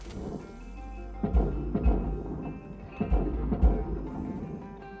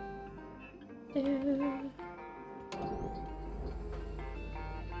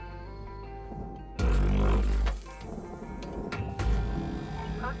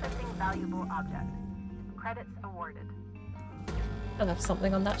 Processing valuable object. Credits awarded. I left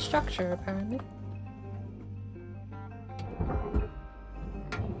something on that structure, apparently.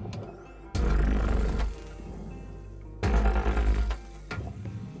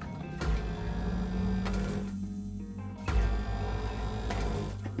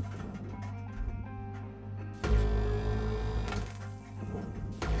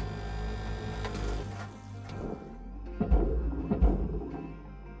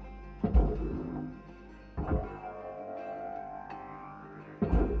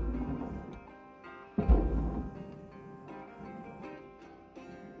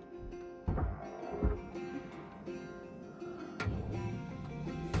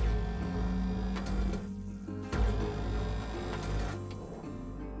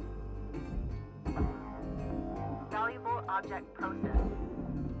 Valuable object processed.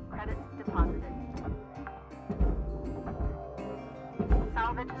 Credits deposited.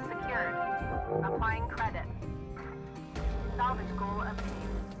 Salvage secured. Applying credit. Salvage goal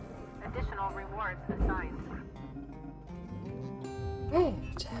obtained. Additional rewards assigned.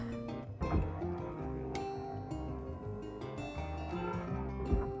 Right.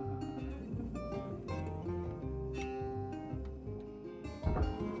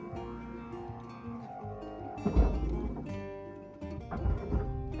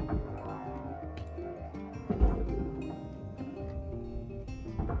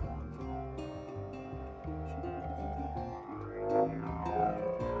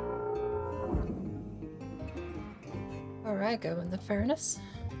 Alright, go in the furnace.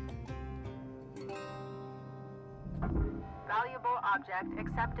 Valuable object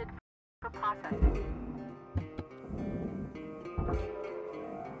accepted for processing.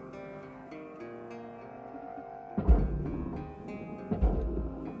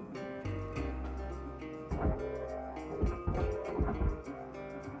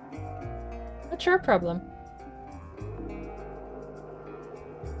 What's your problem?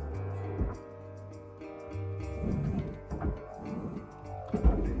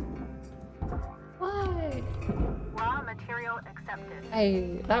 Why? Raw material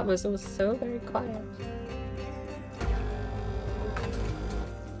accepted. That was so very quiet.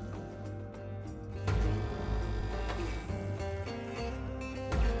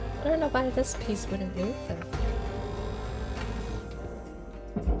 I don't know why this piece wouldn't move though.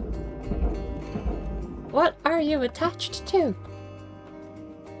 What are you attached to?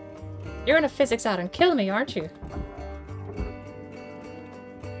 You're gonna physics out and kill me, aren't you?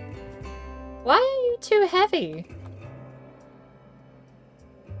 Why are you too heavy?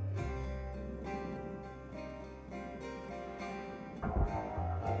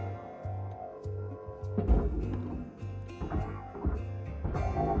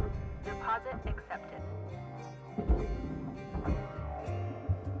 Deposit accepted.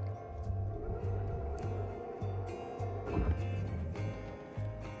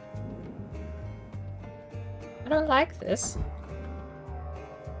 I don't like this.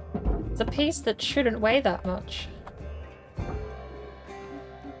 It's a piece that shouldn't weigh that much.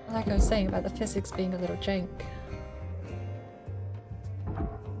 Like I was saying about the physics being a little jank.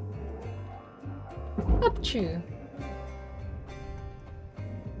 Up to you.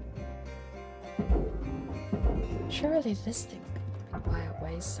 Surely this thing could be why it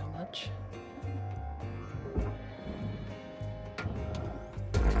weighs so much.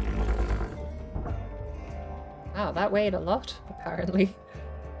 Wow, that weighed a lot, apparently.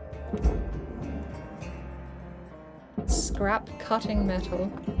 Scrap cutting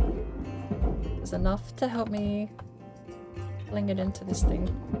metal is enough to help me fling it into this thing.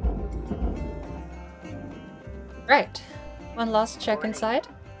 Right. One last check inside.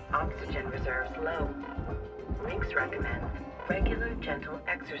 Oxygen reserves low. Links recommends regular gentle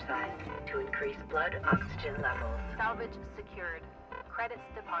exercise to increase blood oxygen levels. Salvage secured. Credits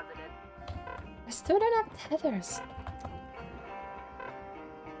deposited. I still don't have tethers.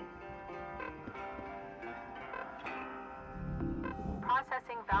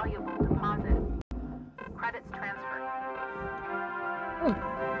 Processing valuable deposit. Credits transferred. Oh,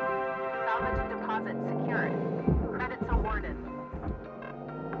 Salvage deposit secured. Credits awarded.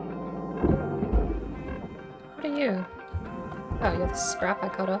 what are you? Oh, you're the scrap I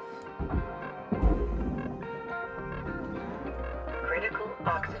cut off. Critical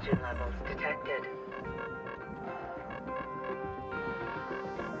oxygen levels detected.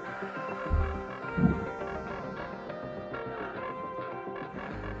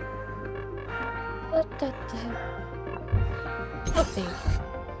 Healthy.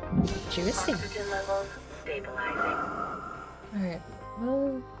 Juicy. Oxygen levels stabilizing. Alright,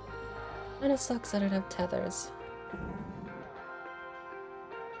 well, kinda sucks I don't have tethers.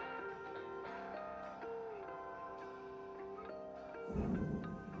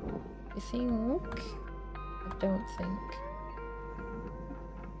 I think...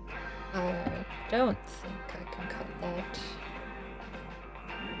 I don't think I can cut that.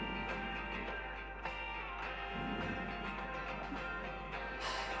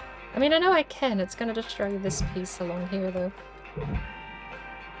 I mean, I know I can. It's gonna destroy this piece along here, though.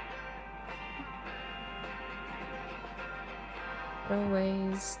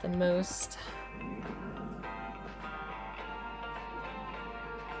 Always the most.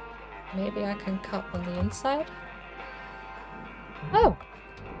 Maybe I can cut on the inside? Oh!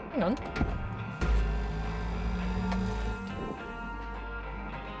 Hang on.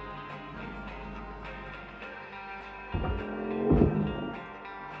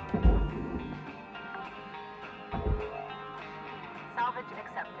 Salvage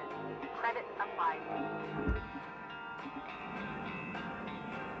accepted. Credit applied.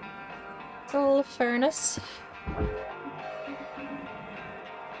 Full furnace.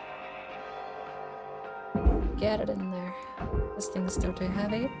 Get it in there. This thing's still too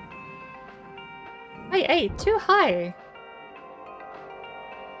heavy. Hey, too high!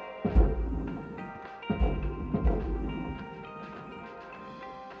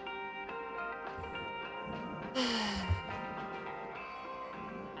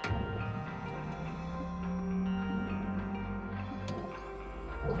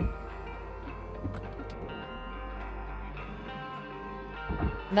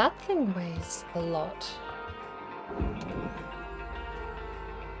 That thing weighs a lot.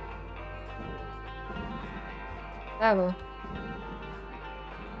 Ah well.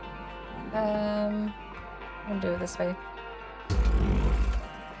 I'll do it this way.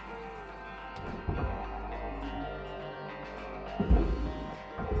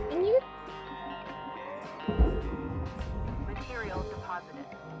 Can you? Material deposited.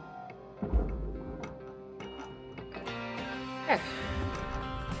 Oh.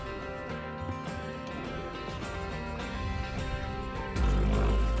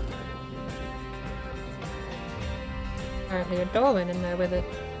 Apparently a door went in there with it.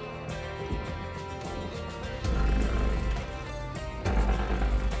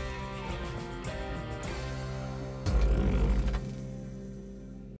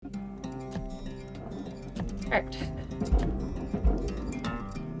 Right.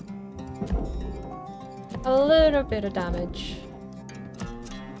 A little bit of damage.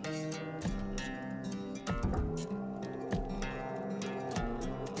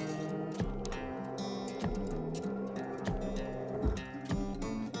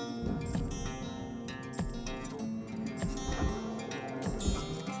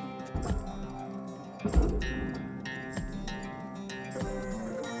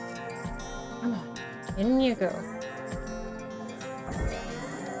 Come on, in you go.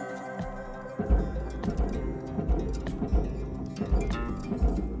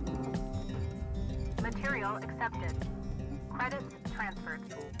 Material accepted. Credits transferred.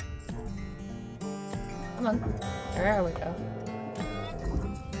 Come on. There we go.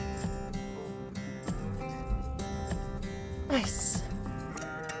 Nice.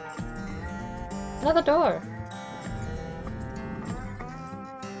 Another door.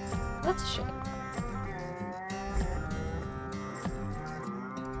 That's a shame.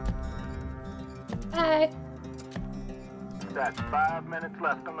 Hi. That's 5 minutes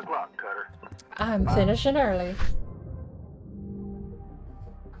left on the clock, Cutter. I'm finishing early.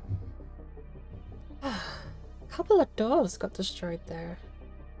 A couple of doors got destroyed there.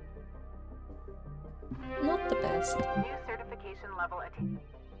 Not the best. New certification level attained.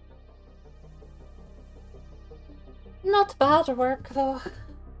 Not bad work though.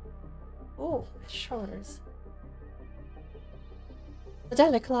 Oh, shoulders. A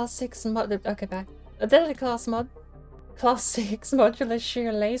Delta Class 6 mod. Okay, back. A Delta Class 6 modular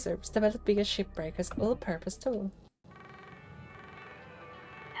shear laser was developed by a Shipbreaker's all-purpose tool.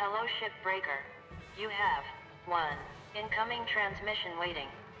 Hello, Shipbreaker. You have 1 incoming transmission waiting.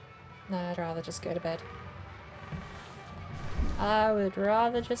 Nah, I'd rather just go to bed. I would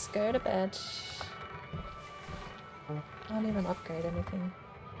rather just go to bed. I don't even upgrade anything.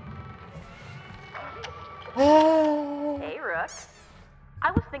 Hey, Rook.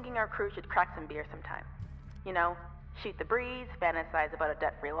 I was thinking our crew should crack some beer sometime. You know, shoot the breeze, fantasize about a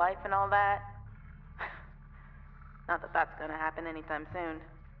debt-free life and all that. Not that that's gonna happen anytime soon.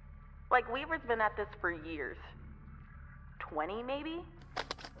 Like, Weaver's been at this for years. 20, maybe?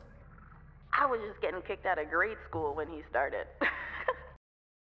 I was just getting kicked out of grade school when he started.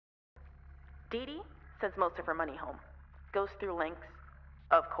 Dee Dee sends most of her money home. Goes through links,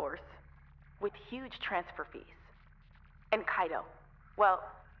 of course, with huge transfer fees. And Kaido, well,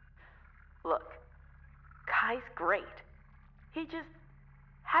 look, Kai's great. He just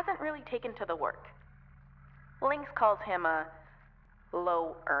hasn't really taken to the work. Lynx calls him a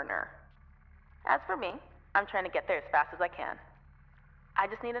low earner. As for me, I'm trying to get there as fast as I can. I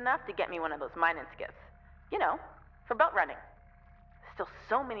just need enough to get me one of those mining skiffs. You know, for belt running. Still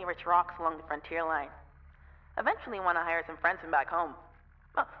so many rich rocks along the frontier line. Eventually want to hire some friends from back home.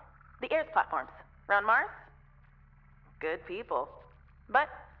 Oh, the Airs platforms. Around Mars? Good people. But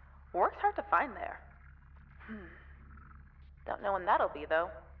work's hard to find there. Don't know when that'll be, though.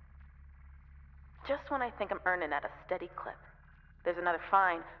 Just when I think I'm earning at a steady clip, there's another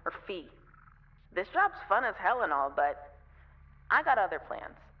fine or fee. This job's fun as hell and all, but I got other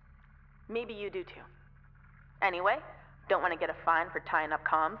plans. Maybe you do too. Anyway, don't want to get a fine for tying up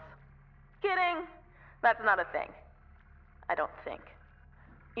comms? Kidding! That's not a thing. I don't think.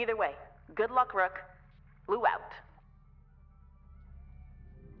 Either way, good luck, Rook. Lou out.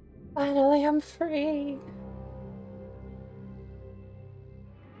 Finally, I'm free.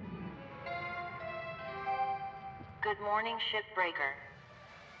 Good morning, Shipbreaker.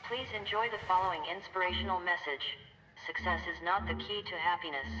 Please enjoy the following inspirational message. Success is not the key to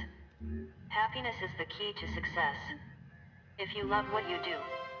happiness. Happiness is the key to success. If you love what you do,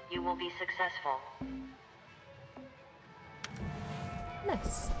 you will be successful.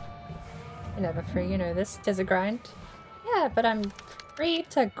 Nice. You're never free, you know this. There's a grind. Yeah, but I'm free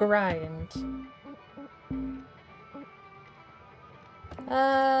to grind.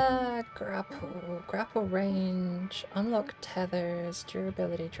 Grapple range, unlock tethers,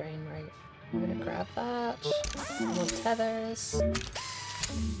 durability drain rate. I'm gonna grab that. I want tethers.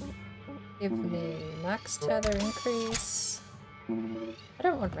 Give me max tether increase. I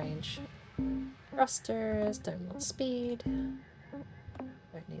don't want range. Thrusters, don't want speed.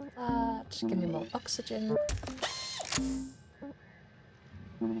 Don't need that. Give me more oxygen.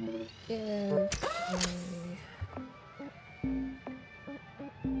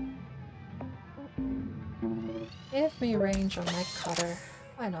 Give me range on my cutter.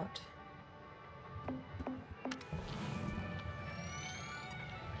 Why not?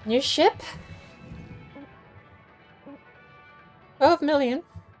 New ship? 12 million.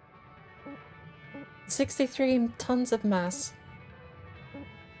 63 tons of mass.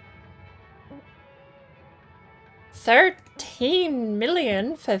 13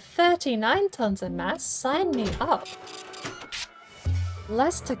 million for 39 tons of mass? Sign me up.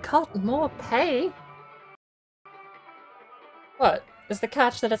 Less to cut, more pay. What? Is the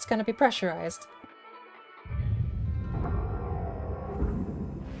catch that it's going to be pressurized?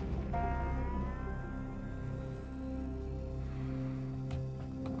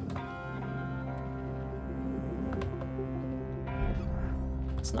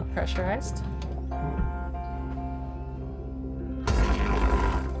 It's not pressurized.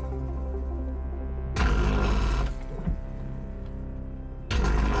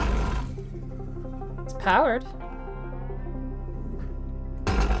 It's powered.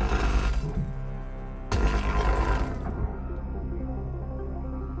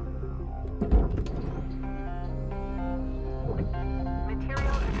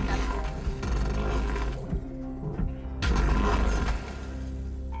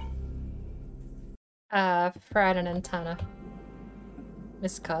 Fried an antenna.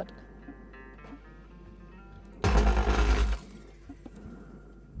 Miscut.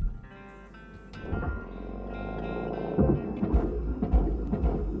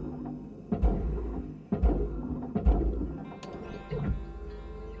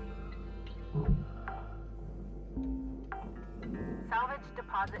 Salvage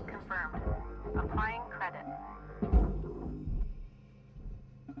deposit confirmed. Applying credit.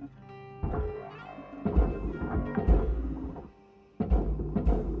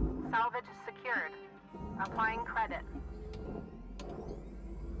 Salvage secured. Applying credit.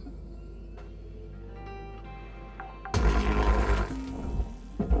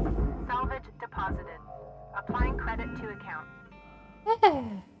 Salvage deposited. Applying credit to account.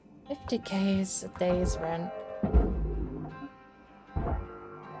 50k is a day's rent.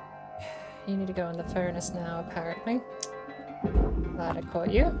 You need to go in the furnace now, apparently. Glad I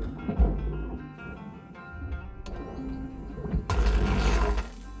caught you.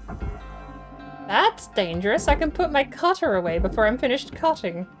 That's dangerous. I can put my cutter away before I'm finished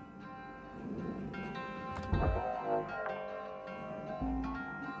cutting.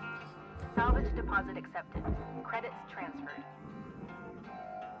 Salvage deposit accepted. Credits transferred.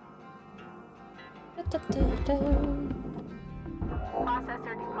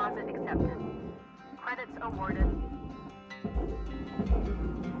 Processor deposit accepted. Credits awarded.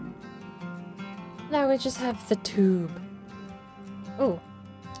 Now we just have the tube. Oh,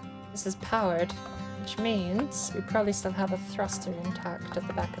 this is powered, which means we probably still have a thruster intact at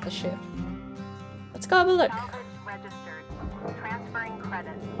the back of the ship. Let's go have a look. Salvage registered. Transferring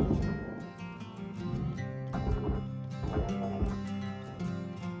credits.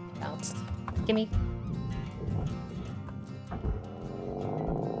 Bounced. Gimme.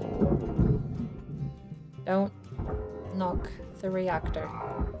 Don't knock the reactor.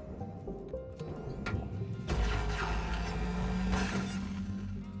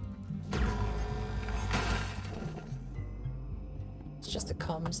 It's just a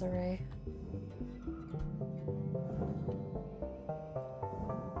comms array.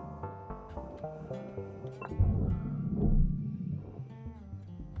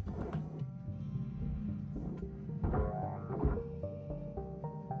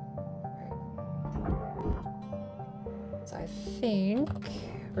 So I think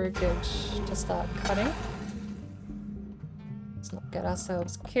we're good to start cutting. Let's not get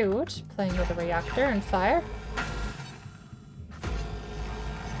ourselves killed playing with a reactor and fire.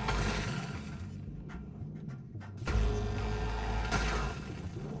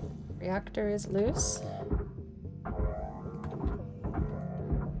 Reactor is loose.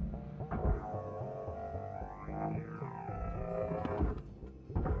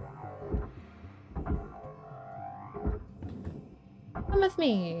 Come with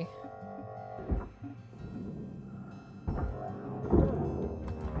me.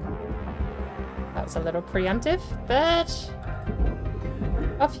 That was a little preemptive, but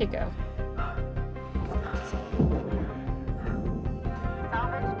Off you go.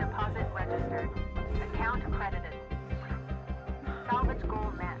 Salvage deposit registered. Account credited. Salvage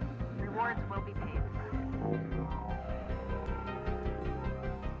goal met. Rewards will be paid.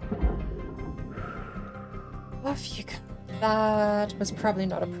 Off you go. That was probably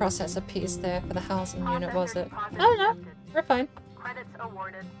not a processor piece there for the housing unit, was it? Oh no, we're fine. Credits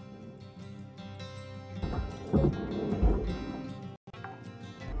awarded.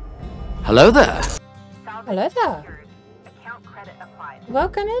 Hello there. Salvage Hello there. secured. Account credit applied.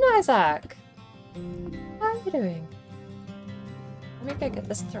 Welcome in, Isaac. How are you doing? Let me go get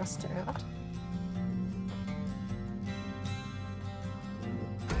this thruster out.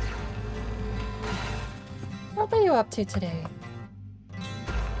 What are you up to today?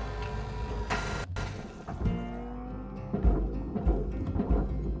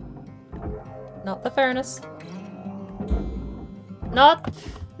 Not the furnace. Not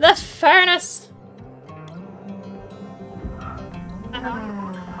the furnace!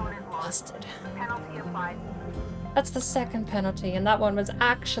 Busted. Penalty applied. That's the second penalty, and that one was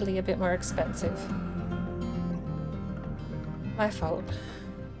actually a bit more expensive. My fault.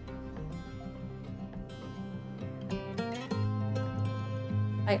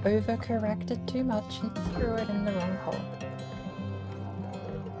 I overcorrected too much and threw it in the wrong hole.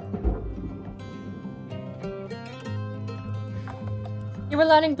 You were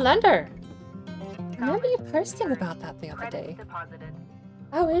learning Blender! I remember you posting about that the other day. Deposited.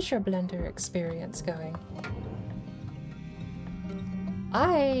 How is your Blender experience going?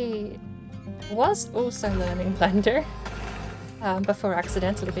 I was also learning Blender before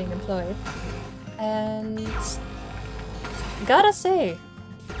accidentally being employed, and gotta say,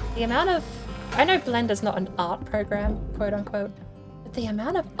 the amount of— I know Blender's not an art program, quote unquote, but the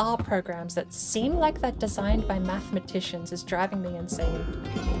amount of art programs that seem like they're designed by mathematicians is driving me insane.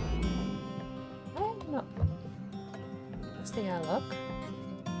 No. What's the airlock?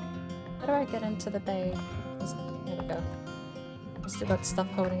 How do I get into the bay? There we go. We still got stuff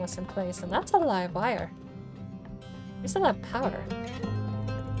holding us in place, and that's a live wire. We still have power.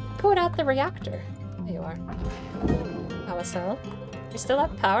 Pulled out the reactor. There you are. Power cell. We still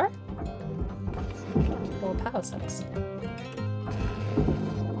have power? 4 power cells.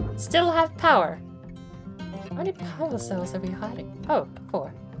 Still have power. How many power cells are we hiding? Oh,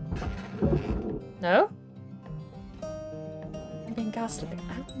 4. No? I'm being gaslit.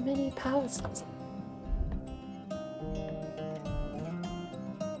 How many power cells?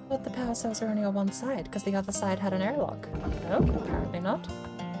 I thought the power cells were only on one side because the other side had an airlock. No, apparently not.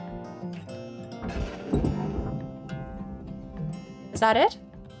 Is that it?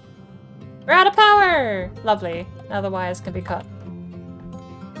 We're out of power! Lovely. Now the wires can be cut.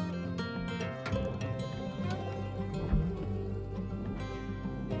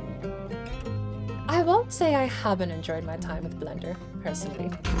 I won't say I haven't enjoyed my time with Blender,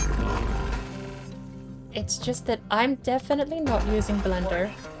 personally. It's just that I'm definitely not using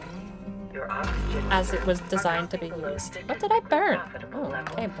Blender as it was designed to be used. What did I burn? Oh,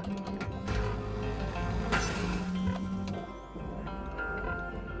 cable.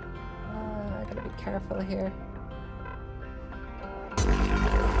 I gotta be careful here.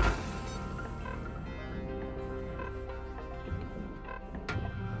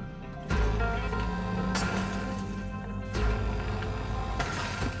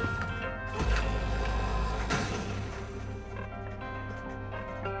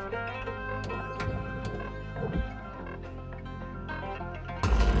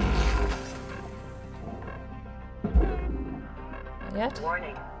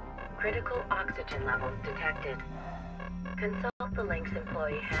 Warning. Critical oxygen levels detected. Consult the Link's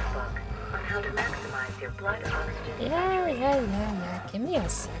employee handbook on how to maximize your blood oxygen saturation. Yeah. Give me a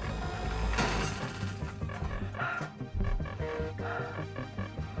second.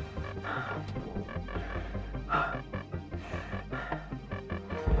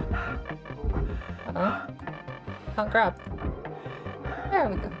 Uh-oh. Can't grab. There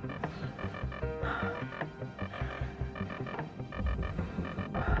we go.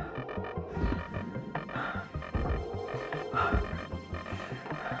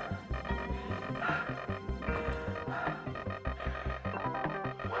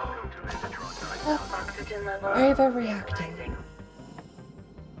 Overreacting.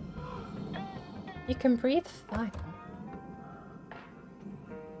 You can breathe fine.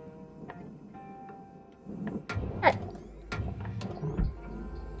 Alright.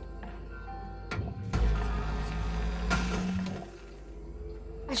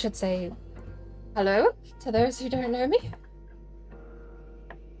 I should say hello to those who don't know me.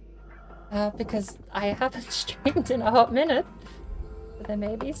 Because I haven't streamed in a hot minute. But There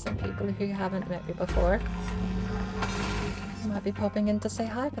may be some people who haven't met me before. Who might be popping in to say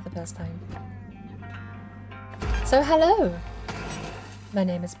hi for the first time. So hello! My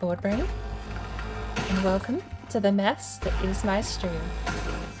name is Boardbrain, and welcome to the mess that is my stream.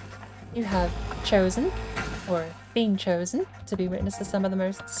 You have chosen, or been chosen, to be witness to some of the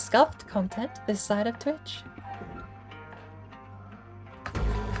most scuffed content this side of Twitch.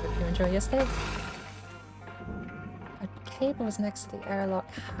 Hope you enjoy your stay. A cables next to the airlock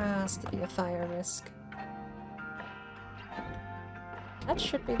has to be a fire risk. That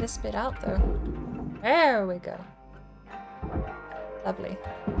should be this bit out though. There we go. Lovely.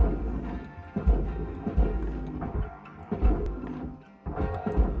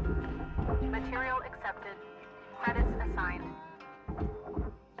 Material accepted. Credits assigned.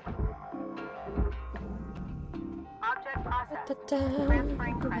 Object processed.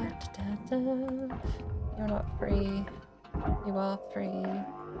 Transferring credits. You're not free. You are free.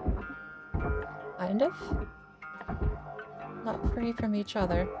 Kind of? Not free from each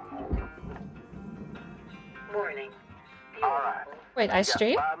other. Warning. Alright. Wait, I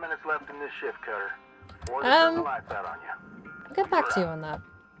stream? 5 minutes left in this shift, Cutter. Before they turn the lights out on you. I'll get back to you on that.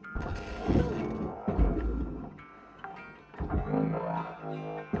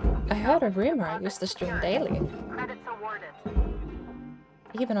 I heard a rumor I used to stream daily. Credits awarded.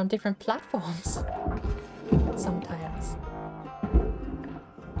 Even on different platforms. Sometimes.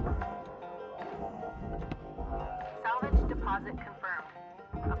 Salvage deposit confirmed.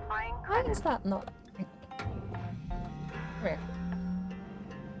 Applying Why credits. is that not... Where?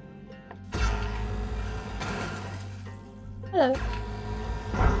 Hello.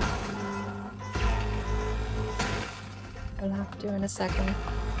 We'll have to in a second.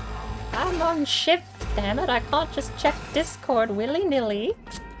 I'm on shift, damn it. I can't just check Discord willy-nilly.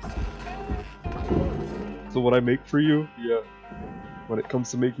 So what I make for you, yeah. When it comes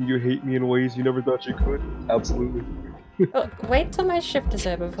to making you hate me in ways you never thought you could, absolutely. Oh, wait till my shift is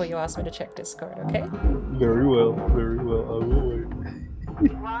over before you ask me to check Discord, okay? Very well, I will wait.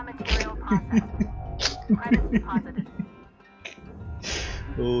 Raw material processed. Credits deposited.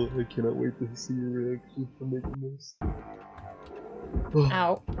 Oh, I cannot wait to see your reaction for making this.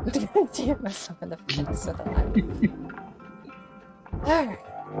 Ow. Hit myself in the face with a knife. Alright.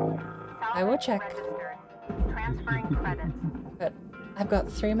 I will check. Transferring credits. But I've got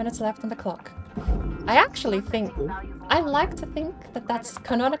 3 minutes left on the clock. I actually think... I like to think that that's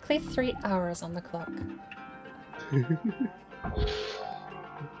canonically 3 hours on the clock. I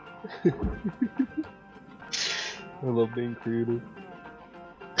love being creative.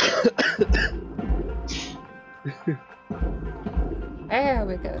 There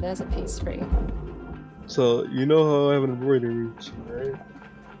we go, there's a piece free. So, you know how I have an embroidery machine, right?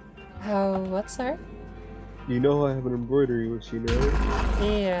 How, what, sir? You know how I have an embroidery machine, right?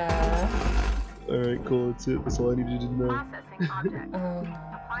 Yeah. Alright, cool, that's it. That's all I need you to know. Processing object. Oh.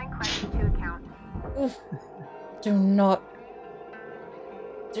 Applying credits to account. Oof. Do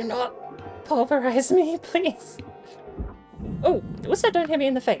not pulverize me, please. Oh, also don't hit me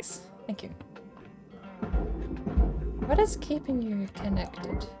in the face. Thank you. What is keeping you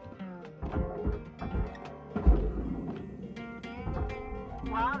connected?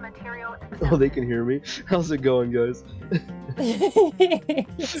 Raw material Oh, they can hear me. How's it going, guys?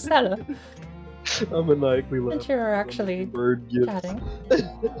 Yes, hello. I'm maniacally laughing. And you're actually bird gifts. chatting.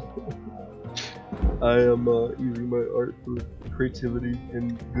 I am using my art for creativity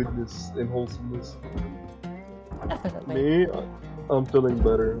and goodness and wholesomeness. Definitely. Me, I'm feeling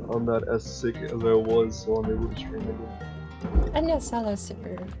better. I'm not as sick as I was, so I'm able to stream again. And yes, hello,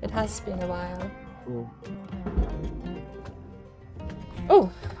 Super. It has been a while. Oh!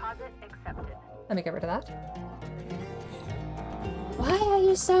 Deposit accepted. Let me get rid of that. Why are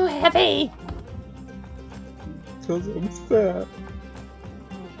you so heavy? Because I'm fat.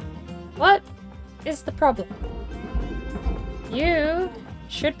 What is the problem? You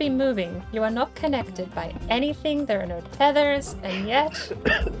should be moving. You are not connected by anything. There are no tethers, and yet...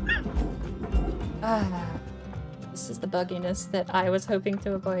 This is the bugginess that I was hoping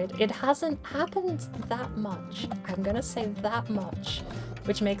to avoid. It hasn't happened that much. I'm gonna say that much,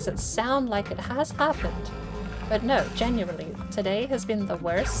 which makes it sound like it has happened. But no, genuinely, today has been the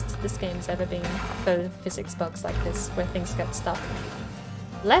worst this game's ever been for physics bugs like this, where things get stuck.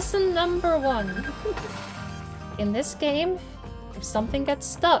 Lesson number 1. In this game, if something gets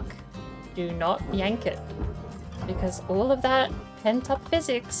stuck, do not yank it. Because all of that pent-up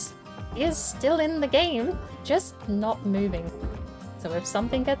physics is still in the game, just not moving. So if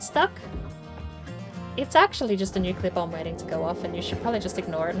something gets stuck, it's actually just a nuclear bomb waiting to go off, and you should probably just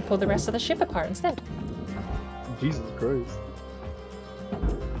ignore it and pull the rest of the ship apart instead. Jesus Christ.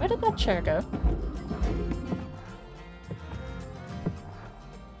 did that chair go?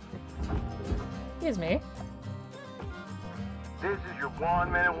 Excuse me. This is your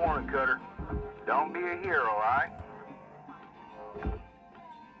 1-minute warning, Cutter. Don't be a hero, alright?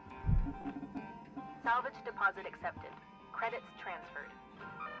 Salvage deposit accepted. Credits transferred.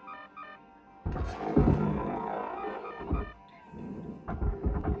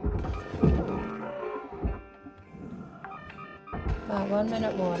 About 1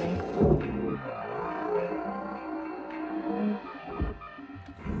 minute warning.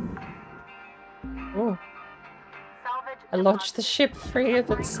 Ooh. I lodged the ship free of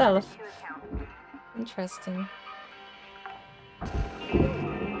itself. Interesting.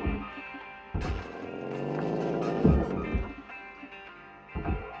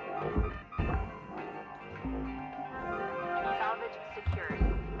 Salvage secured.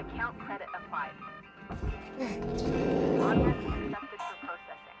 Account credit applied. Object accepted for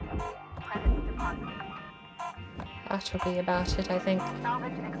processing. Credits deposited. That'll be about it, I think.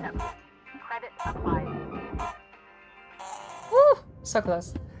 Salvage accepted. Credit applied. Woo! So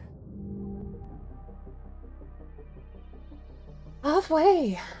close.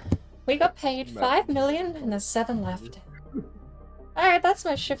 Halfway. We got paid 5 million and there's 7 left. Alright, that's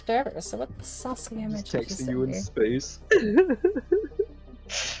my shift over, so what saucy image did you Texting send you in me? space.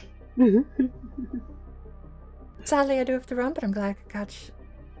 Sadly, I do have to run, but I'm glad I could catch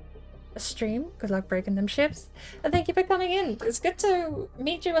a stream. Good luck breaking them ships. And thank you for coming in. It's good to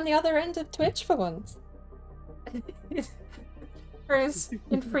meet you on the other end of Twitch for once. For as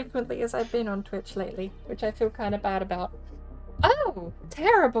infrequently as I've been on Twitch lately, which I feel kind of bad about. Oh!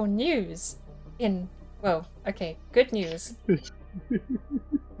 Terrible news! Well, okay, good news.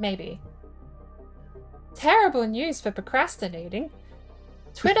 Maybe. Terrible news for procrastinating.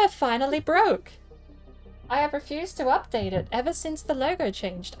 Twitter finally broke! I have refused to update it ever since the logo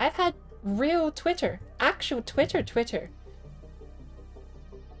changed. I've had real Twitter. Actual Twitter.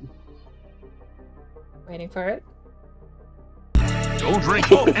 Waiting for it. Don't drink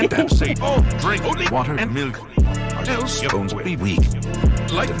and Pepsi. Drink only water and milk. Or else your bones will be weak.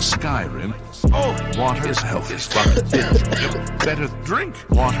 Like in Skyrim, water is healthy. Better drink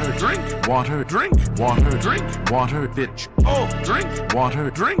water, drink water, drink water, drink water, bitch. Drink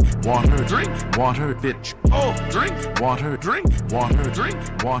water, drink water, drink water, bitch. Drink water, drink water,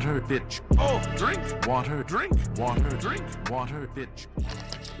 drink water, bitch. Drink water, drink water, drink water, bitch.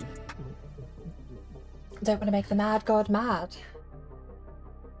 Don't want to make the mad god mad.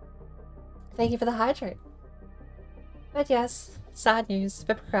 Thank you for the hydrate. But yes, sad news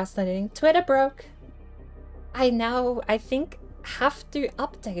for procrastinating. Twitter broke. I think, have to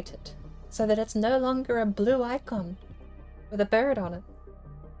update it so that it's no longer a blue icon with a bird on it.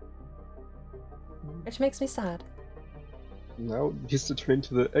 Which makes me sad. Now it needs to turn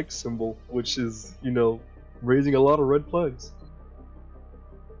into the X symbol, which is, you know, raising a lot of red flags.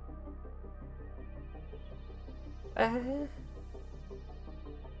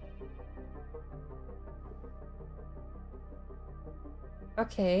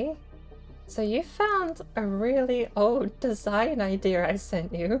 Okay. So you found a really old design idea I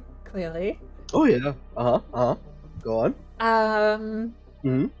sent you, clearly. Oh yeah. Go on.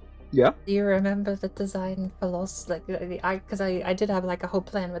 Yeah. Do you remember the design philosophy? Like, because I did have like a whole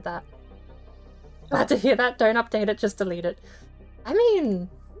plan with that. Glad to hear that. Don't update it, just delete it. I mean,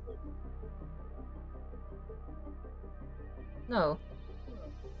 no,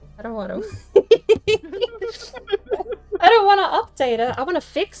 I don't want to. I don't want to update it. I want to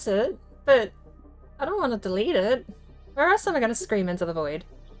fix it, but I don't want to delete it. Where else am I going to scream into the void?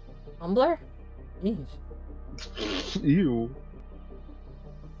 Tumblr? Eesh. Ew.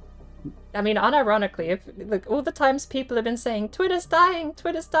 I mean, unironically, if look, all the times people have been saying Twitter's dying,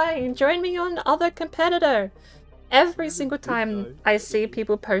 join me on other competitor. Every single time I see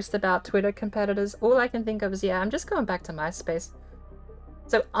people post about Twitter competitors, all I can think of is, yeah, I'm just going back to MySpace.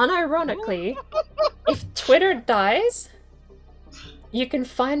 So unironically, if Twitter dies, you can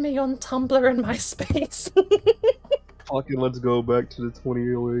find me on Tumblr and MySpace. Fucking let's go back to the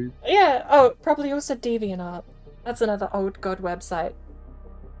 2008. Yeah, oh, probably also DeviantArt. That's another old god website.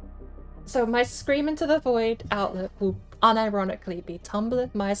 So my Scream Into the Void outlet will unironically be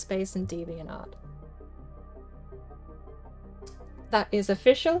Tumblr, MySpace, and DeviantArt. That is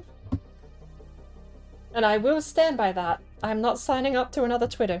official. And I will stand by that. I'm not signing up to another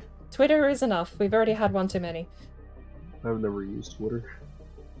Twitter. Twitter is enough. We've already had one too many. I've never used Twitter.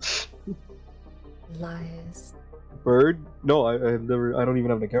 Lies. Bird? No, I've never. I don't even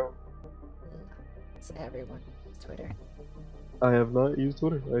have an account. It's everyone's Twitter. I have not used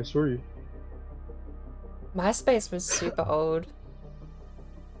Twitter, I assure you. MySpace was super old.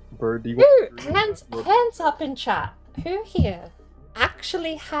 Bird, do you Who, want to agree? hands up in chat, who here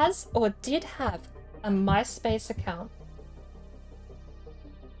actually has or did have a MySpace account?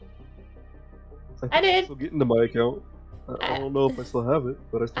 I did. Still get into my account. I don't know if I still have it,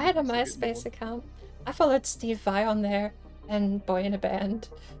 but I had a still get into MySpace one. account. I followed Steve Vai on there and Boy in a Band.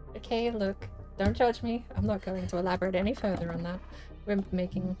 Okay, look, don't judge me. I'm not going to elaborate any further on that. We're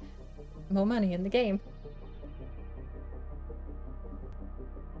making more money in the game.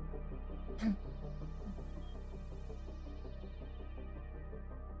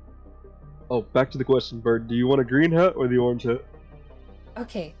 Oh, back to the question, Bird. Do you want a green hat or the orange hat?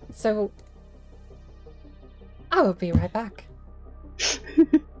 Okay, so I will be right back.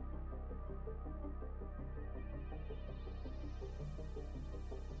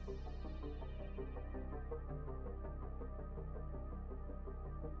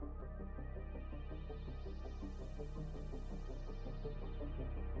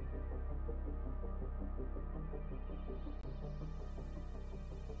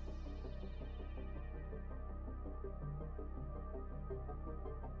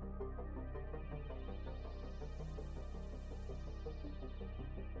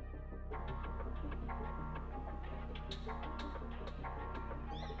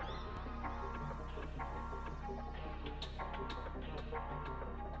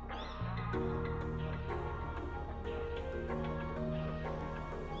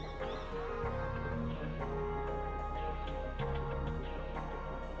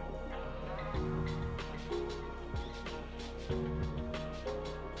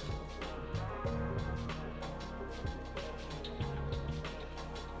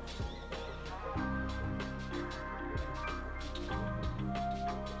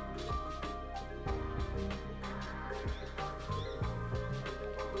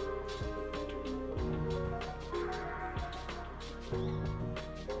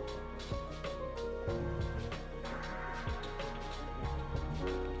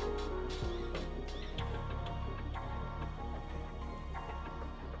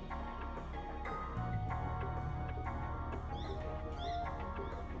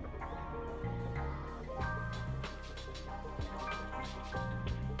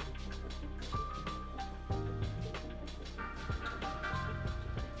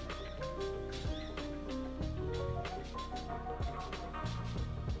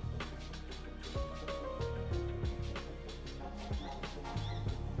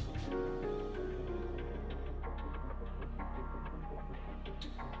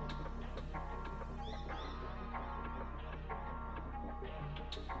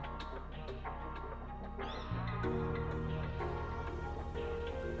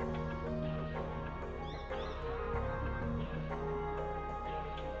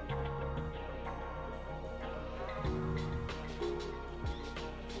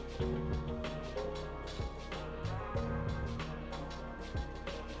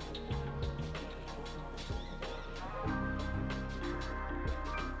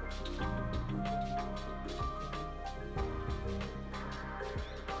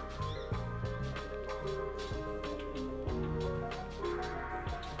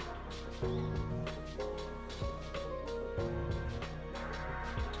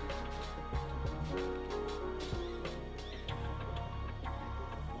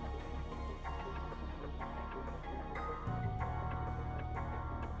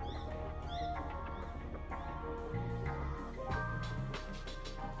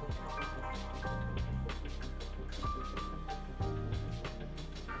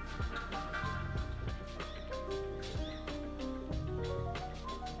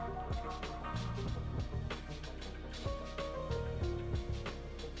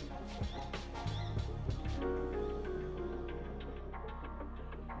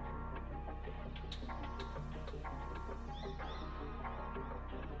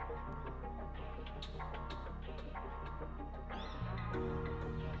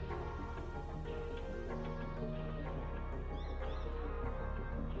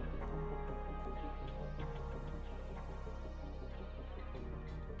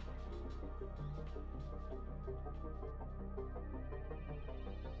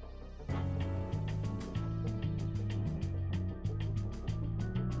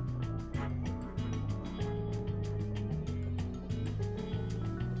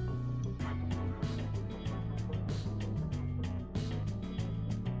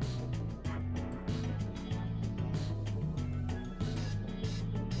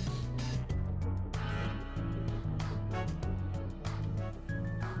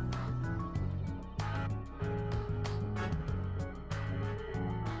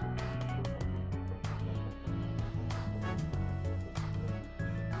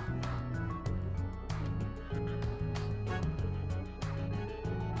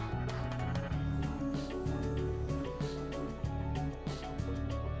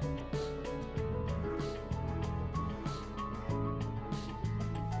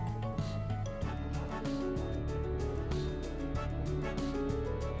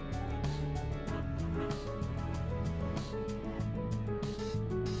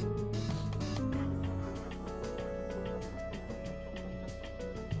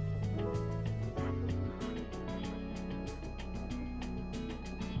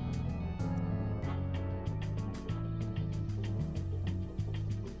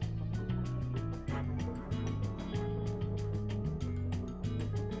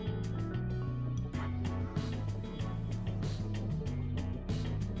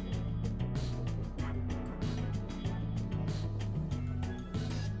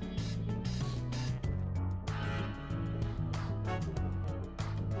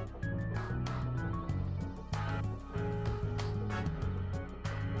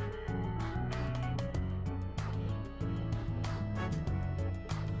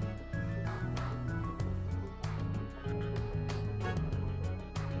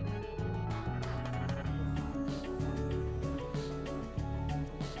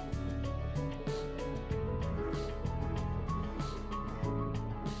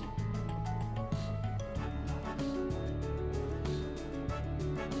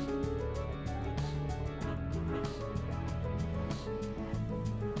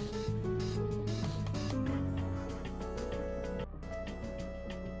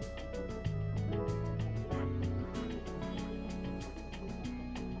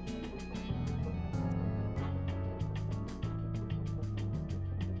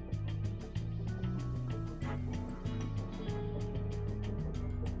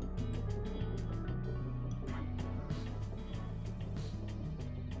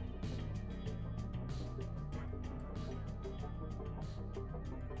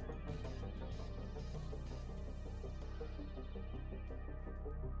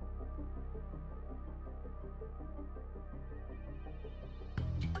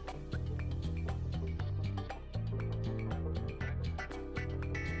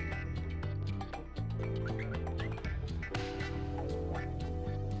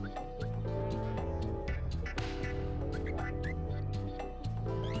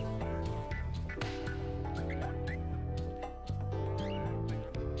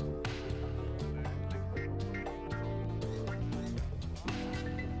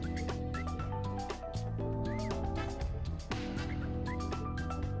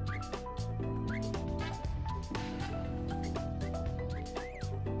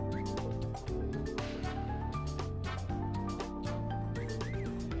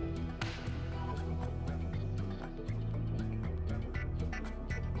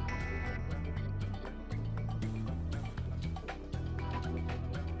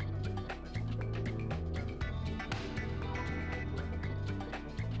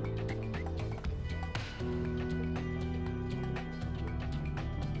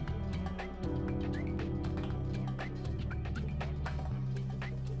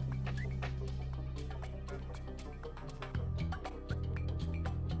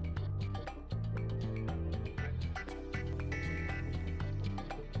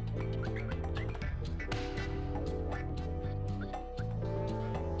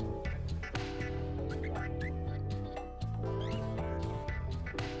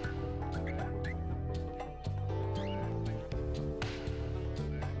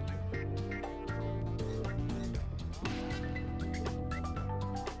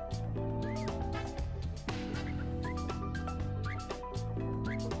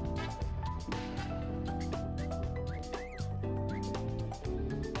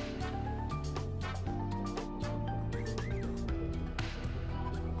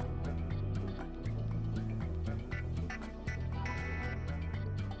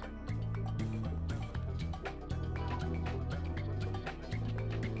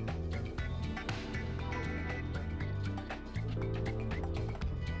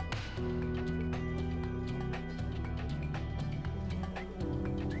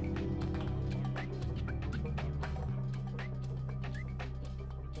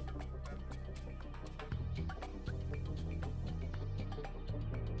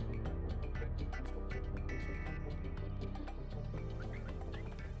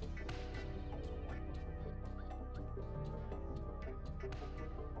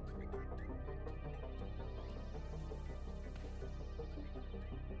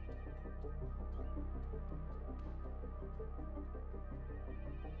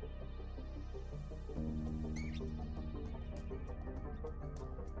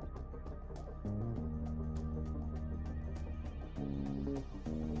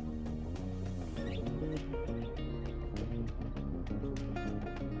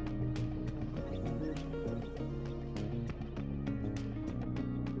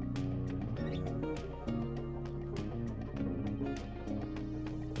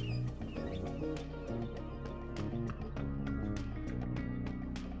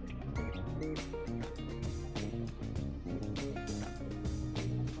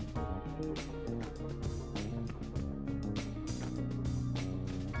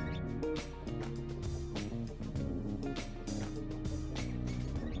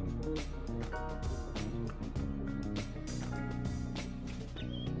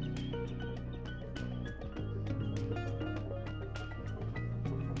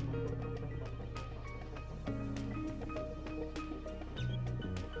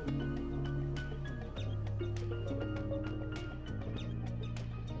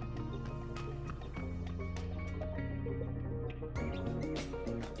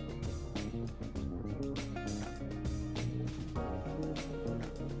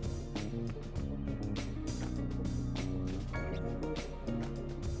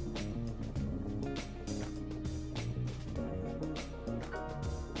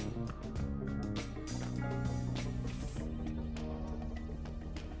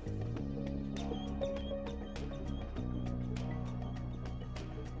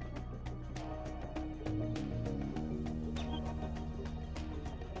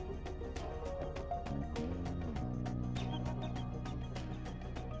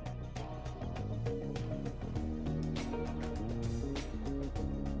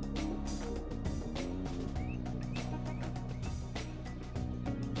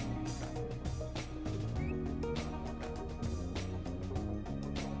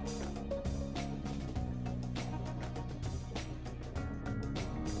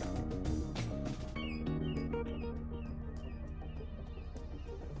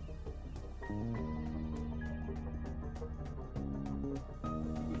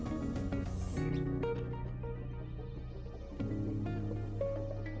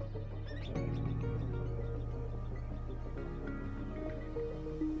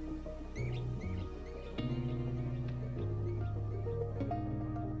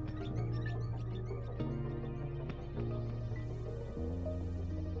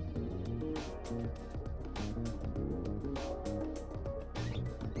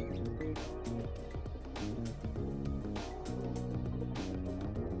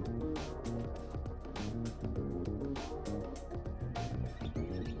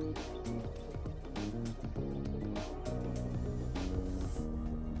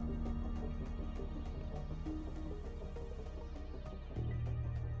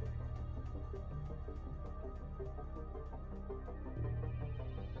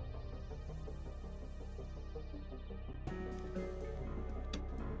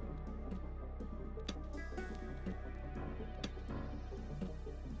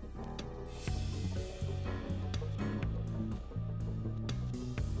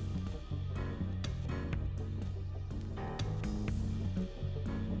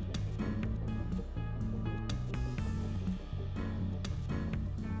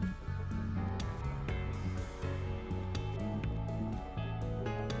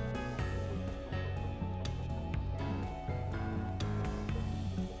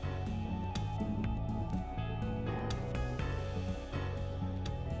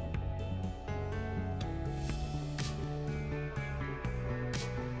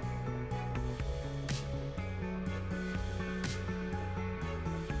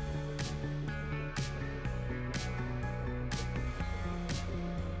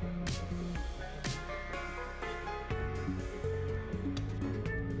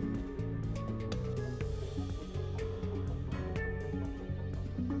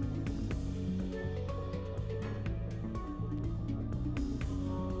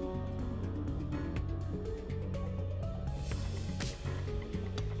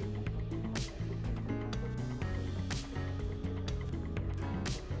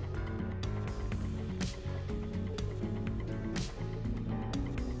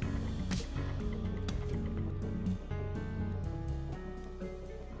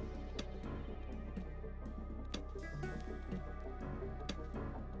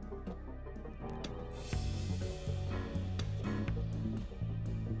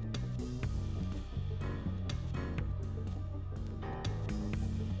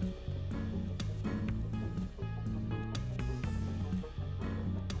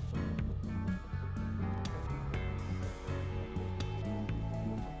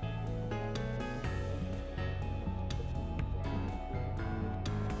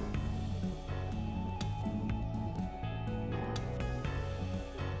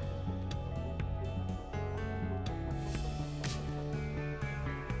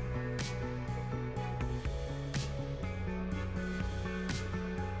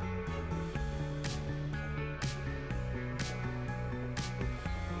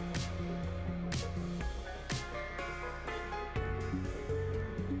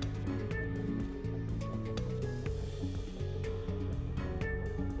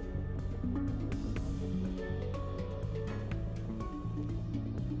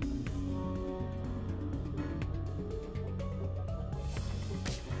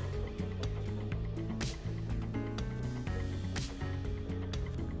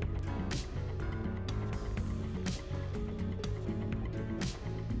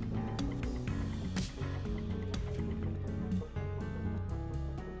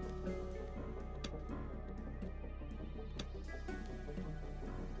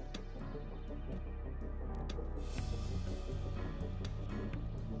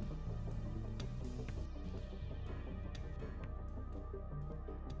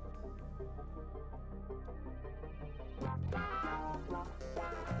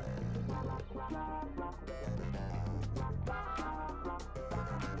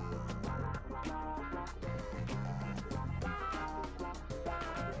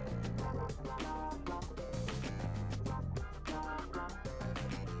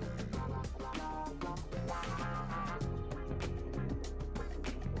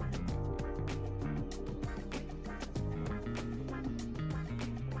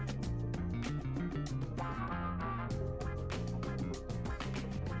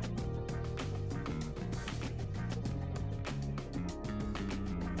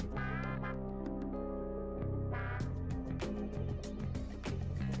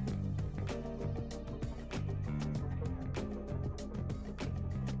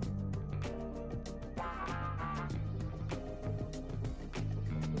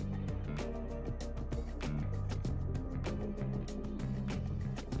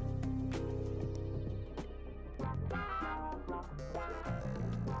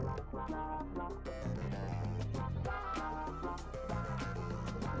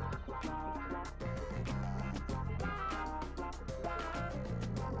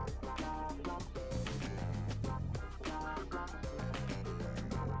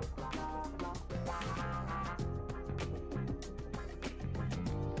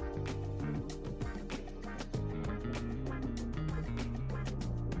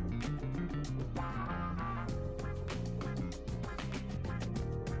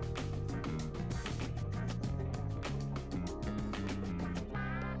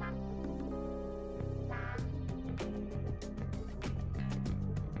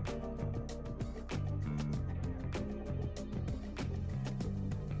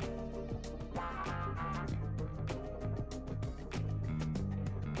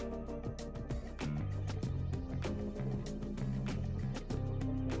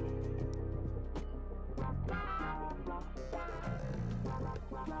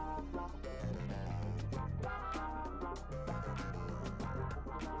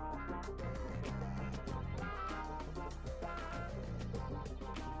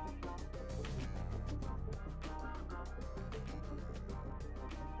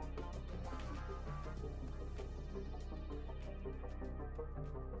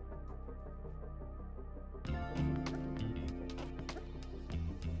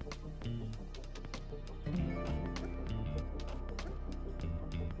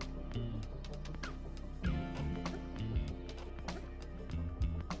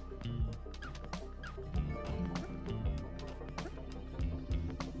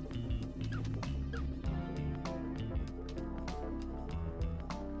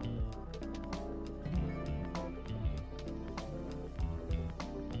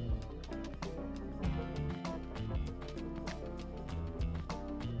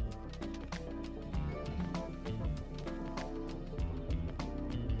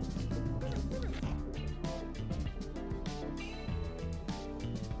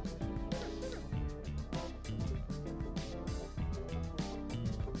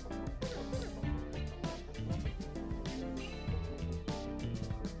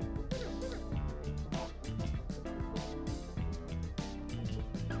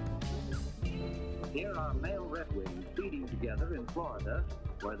 Here are male redwings feeding together in Florida,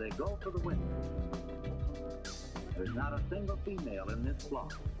 where they go for the winter. There's not a single female in this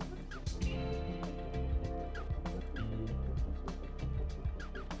flock.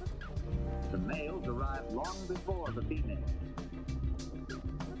 The males arrive long before the females.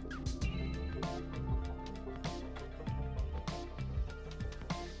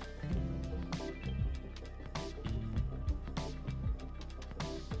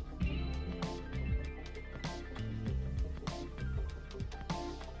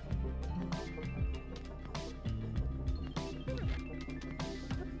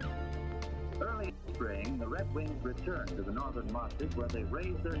 Early in spring, the redwings return to the northern marshes where they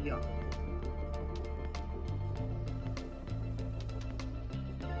raise their young.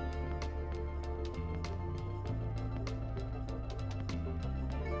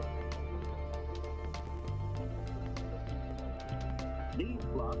 These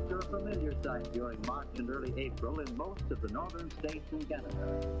flocks are a familiar sight during March and early April in most of the northern states in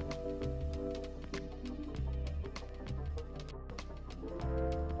Canada.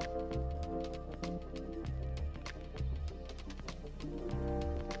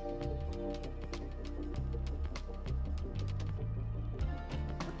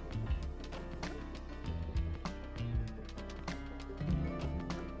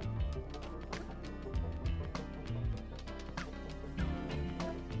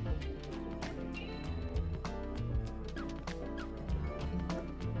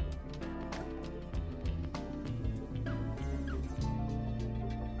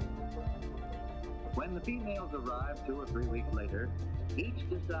 When the females arrive 2 or 3 weeks later, each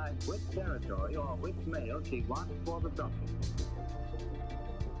decides which territory or which male she wants for the duck.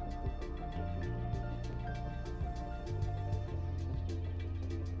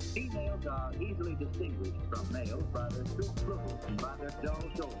 Females are easily distinguished from males by their straight plumage and by their dull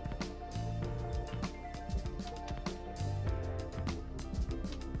shoulders.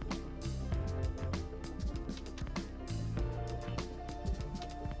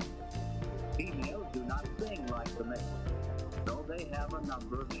 Females do not sing like the males, though they have a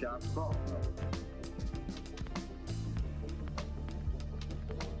number of sharp call notes.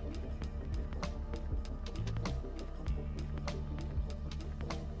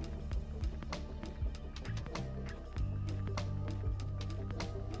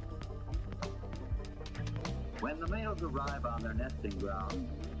 When the males arrive on their nesting grounds,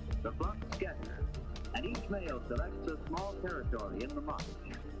 the flocks scatter, and each male selects a small territory in the marsh.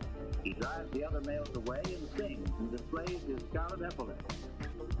 He drives the other males away and sings and displays his scarlet epaulets.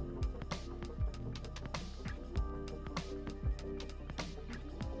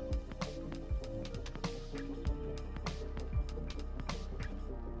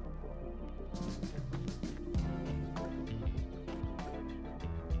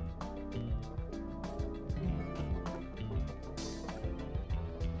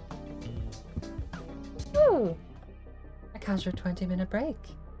 Ooh! A casual 20-minute break.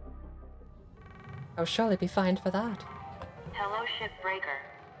 I'll surely be fined for that. Hello, Shipbreaker.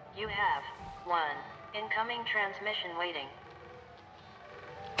 You have 1 incoming transmission waiting.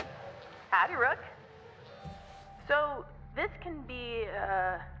 Howdy, Rook. So, this can be,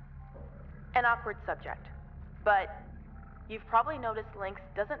 an awkward subject, but you've probably noticed Lynx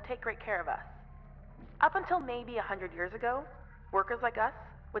doesn't take great care of us. Up until maybe 100 years ago, workers like us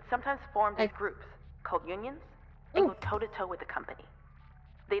would sometimes form these groups called unions and go toe-to-toe with the company.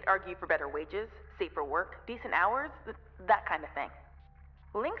 They'd argue for better wages, safer work, decent hours, that kind of thing.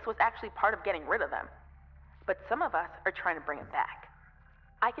 Lynx was actually part of getting rid of them, but some of us are trying to bring it back.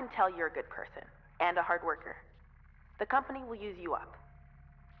 I can tell you're a good person and a hard worker. The company will use you up.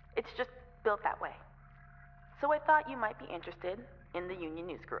 It's just built that way. So I thought you might be interested in the union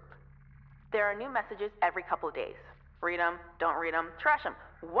news group. There are new messages every couple of days. Read them, don't read them, trash them,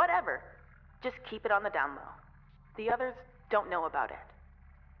 whatever. Just keep it on the down low. The others don't know about it.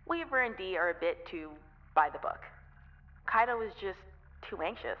 Weaver and Dee are a bit too by the book. Kaido is just too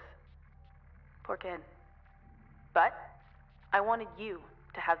anxious. Poor kid. But I wanted you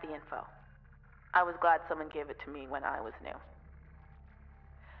to have the info. I was glad someone gave it to me when I was new.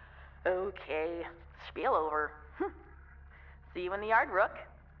 Okay, spiel over. See you in the yard, Rook.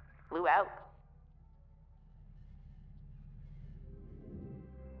 Lou out.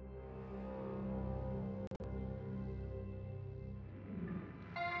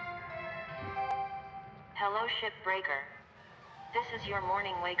 Hello, Shipbreaker. This is your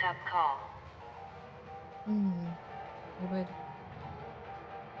morning wake-up call. I would.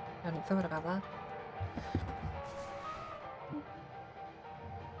 I hadn't thought about that.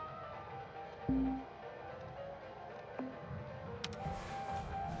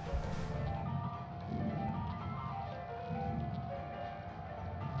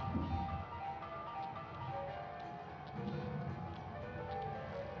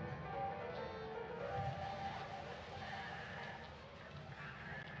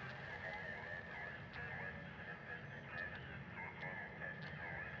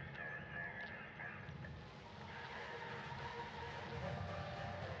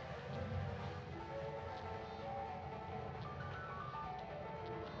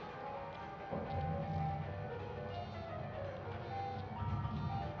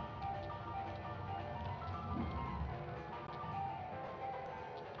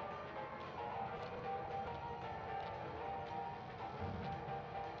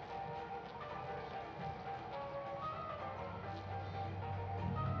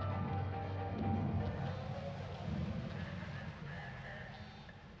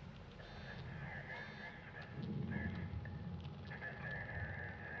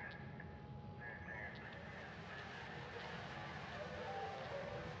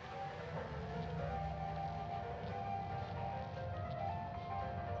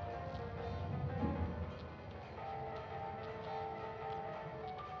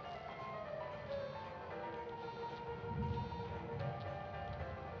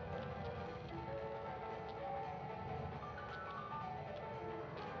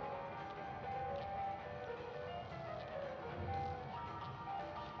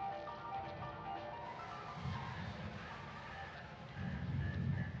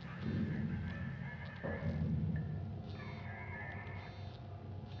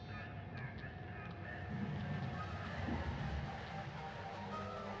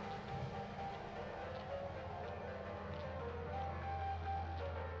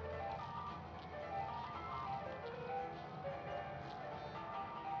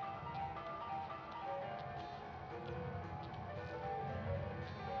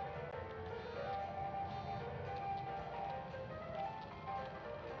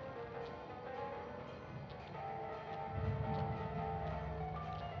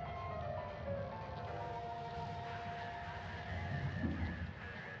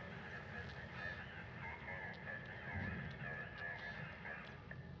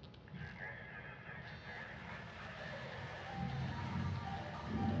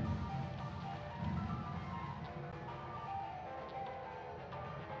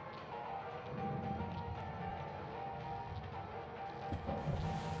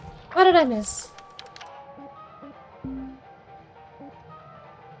 How did I miss?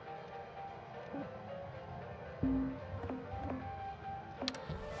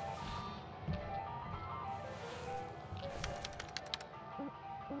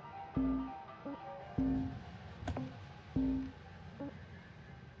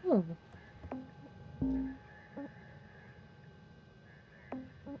 Ooh.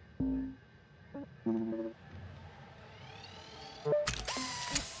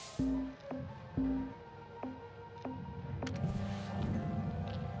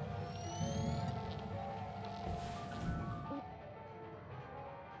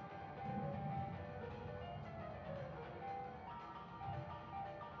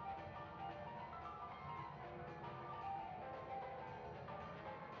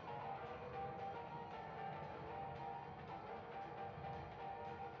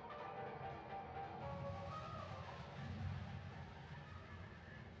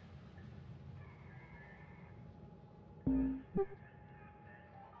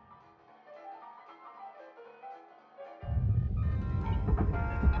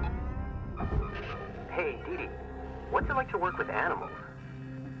 Hey, Dee Dee, what's it like to work with animals?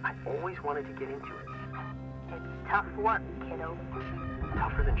 I always wanted to get into it. It's tough work, kiddo.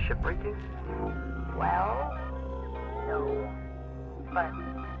 Tougher than shipbreaking? Well, no. But,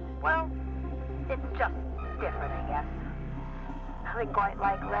 well, it's just different, I guess. Nothing quite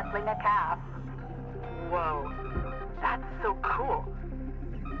like wrestling a calf. Whoa, that's so cool.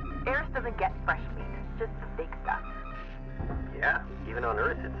 Eris doesn't get fresh meat, just the big stuff. Yeah, even on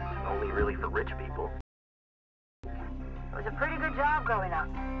Earth, it's only really for rich people. It was a pretty good job growing up,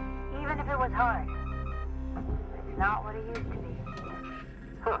 even if it was hard. It's not what it used to be.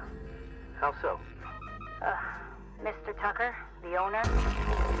 Huh. How so? Mr. Tucker, the owner,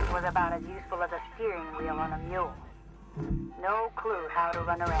 was about as useful as a steering wheel on a mule. No clue how to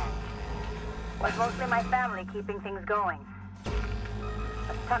run a ranch. Was mostly my family keeping things going.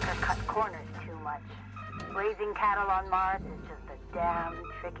 But Tucker cut corners too much. Raising cattle on Mars is just a damn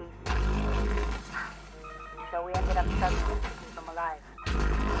tricky thing. So we ended up struggling to keep them alive.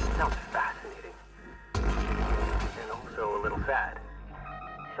 Sounds fascinating. And also a little sad.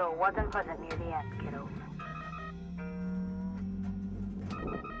 So it wasn't pleasant near the end, kiddo.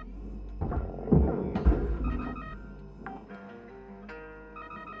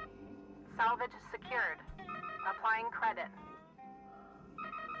 Salvage secured. Applying credit.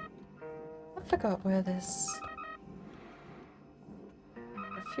 I forgot where this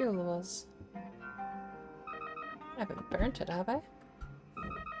fuel was. I haven't burnt it, have I?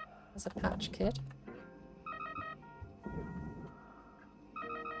 As a patch kit.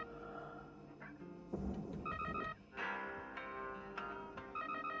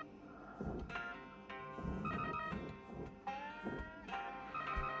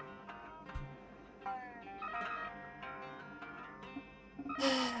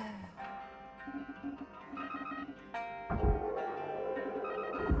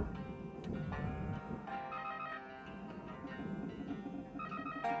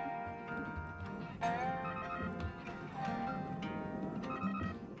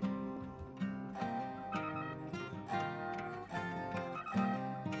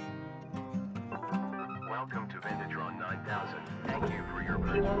 Welcome to Vendatron 9000. Thank you for your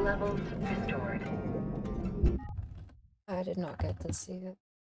purchase. Fuel levels restored. I did not get to see it.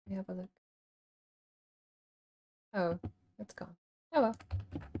 Let me have a look. Oh, it's gone. Oh well.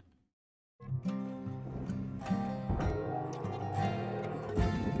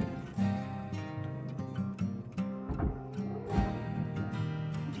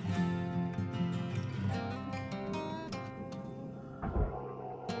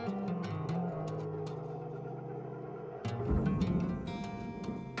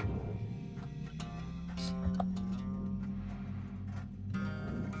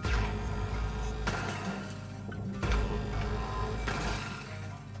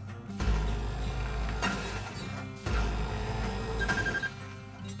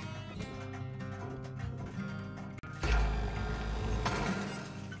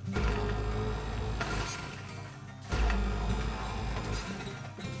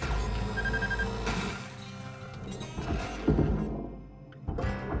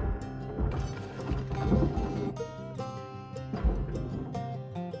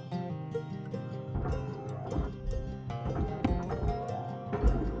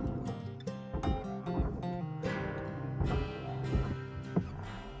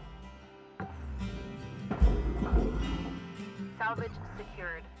 Salvage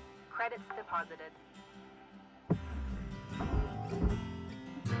secured. Credits deposited.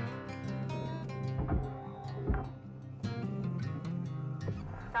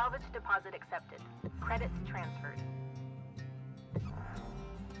 Salvage deposit accepted. Credits transferred.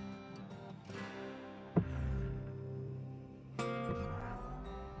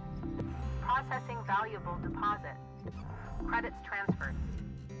 Processing valuable deposit. Credits transferred.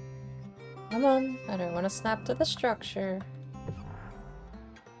 Come on, I don't want to snap to the structure.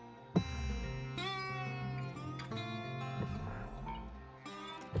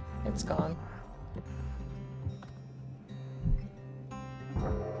 It's gone.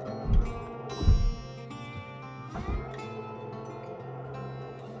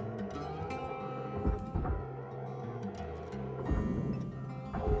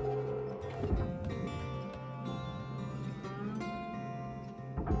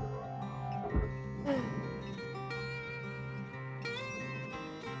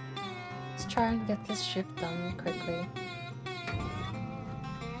 Let's try and get this ship done quickly.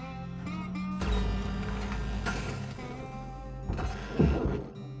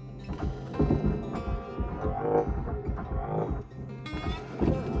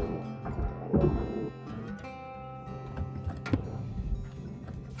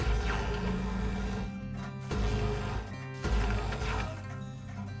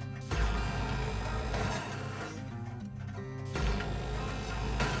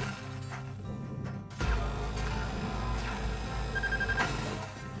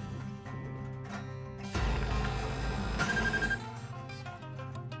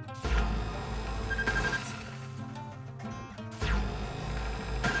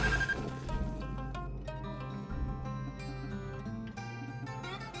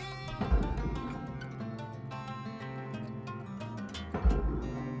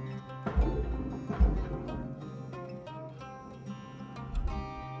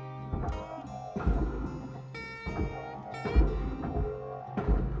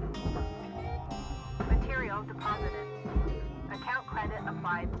 Deposited. Account credit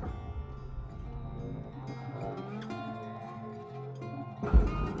applied.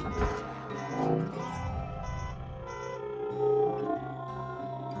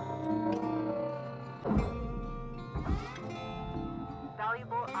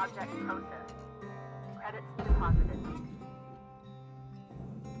 Valuable object processed. Credits deposited.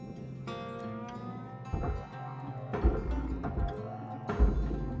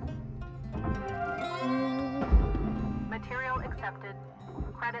 Material accepted.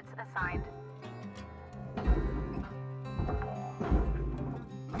 Credits assigned.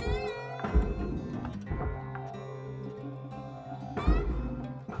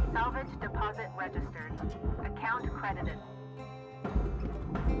 Salvage deposit registered. Account credited.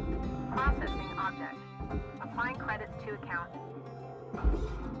 Processing object. Applying credits to account.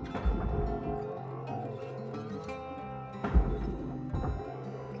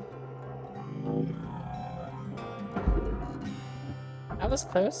 That was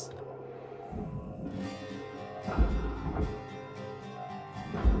close.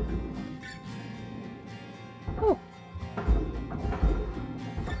 Ooh.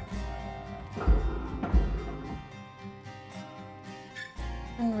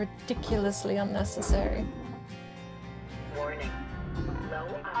 And ridiculously unnecessary. Warning. Low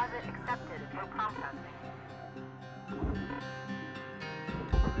Deposit accepted for processing.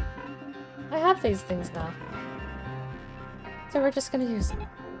 I have these things now. So we're just gonna use them.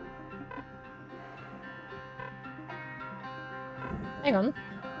 Hang on.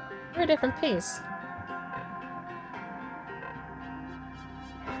 We're a different piece.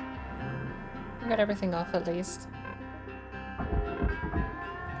 I got everything off at least.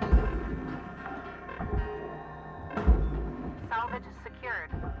 Salvage secured.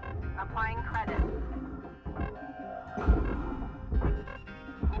 Applying credit.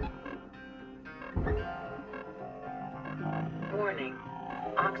 warning.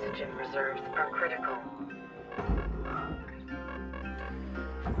 Oxygen reserves are critical.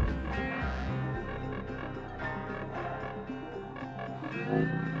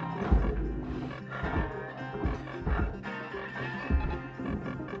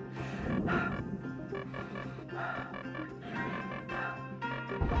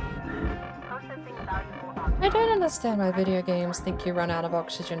 I don't understand why video games think you run out of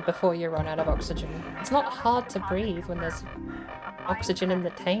oxygen before you run out of oxygen. It's not hard to breathe when there's oxygen in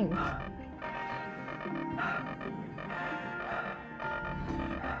the tank.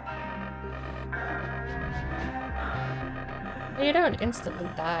 You don't instantly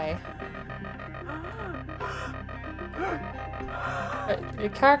die. But your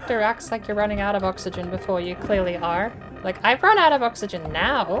character acts like you're running out of oxygen before you clearly are. Like, I've run out of oxygen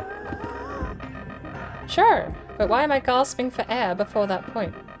now. Sure, but why am I gasping for air before that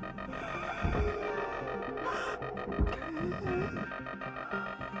point?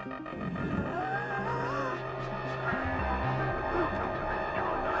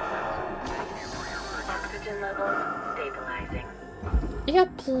 Oxygen levels stabilizing. You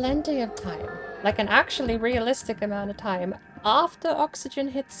have plenty of time, like an actually realistic amount of time after oxygen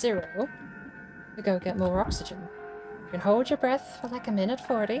hits 0 to go get more oxygen. You can hold your breath for like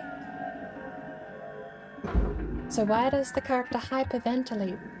 1:40. So why does the character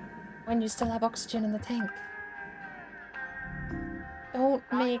hyperventilate when you still have oxygen in the tank? Don't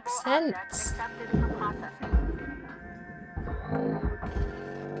make sense.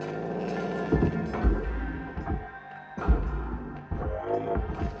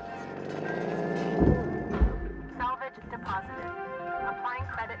 Salvage deposited. Applying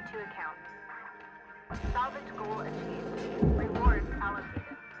credit to account. Salvage goal achieved. Reward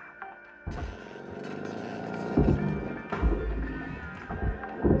allocated.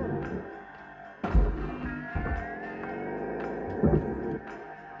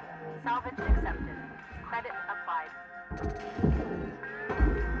 Salvage accepted. Credit applied.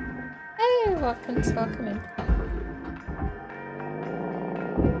 Hey, welcome in.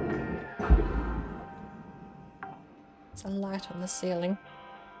 There's a light on the ceiling.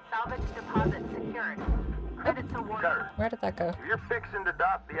 Salvage deposit secured. Credits awarded. Where did that go? If you're fixing to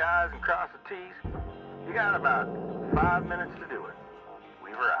dot the I's and cross the T's, you got about 5 minutes to do it.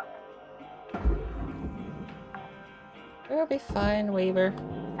 Weaver out. We'll be fine, Weaver.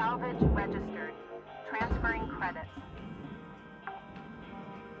 Salvage registered. Transferring credits.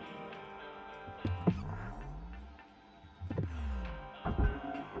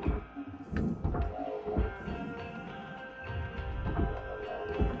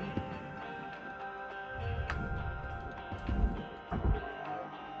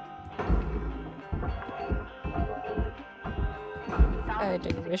 I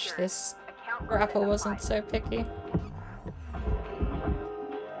do wish this grapple wasn't so picky.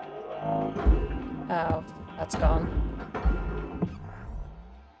 Oh, that's gone.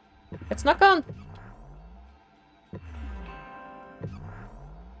 It's not gone!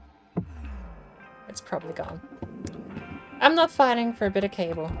 It's probably gone. I'm not fighting for a bit of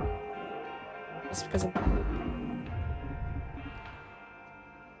cable. Just because of...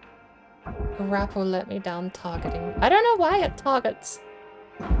 Grapple let me down targeting. I don't know why it targets.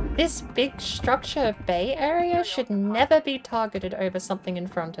 This big structure bay area should never be targeted over something in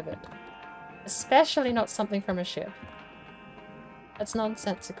front of it. Especially not something from a ship. That's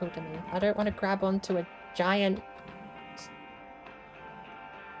nonsensical to me. I don't want to grab onto a giant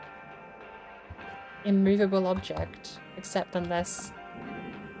immovable object, except unless...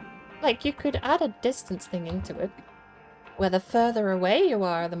 Like, you could add a distance thing into it, where the further away you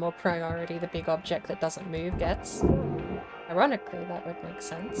are, the more priority the big object that doesn't move gets. Ironically, that would make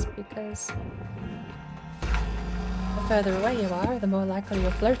sense, because the further away you are, the more likely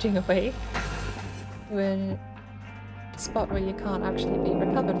you're floating away to a spot where you can't actually be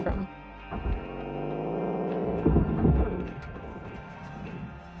recovered from.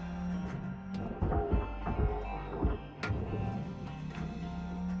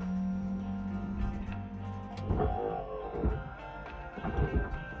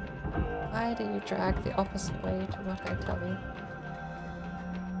 Why do you drag the opposite way to what I tell you?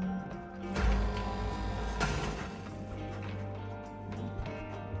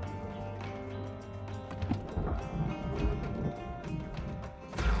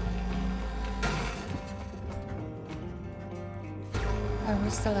 Oh, we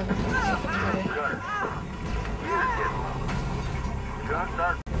still haven't been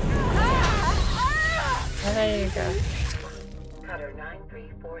oh, there you go. Cutter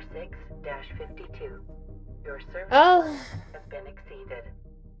 9346-52. Your service has been exceeded.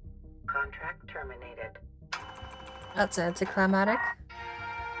 Contract terminated. That's anticlimactic.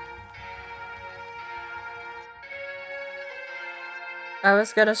 I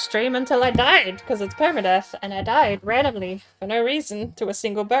was gonna stream until I died, because it's permadeath, and I died randomly, for no reason, to a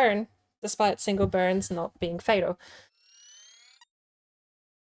single burn, despite single burns not being fatal.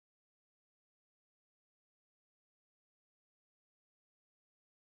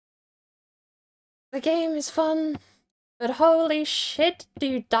 The game is fun, but holy shit, do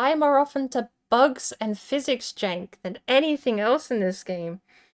you die more often to bugs and physics jank than anything else in this game.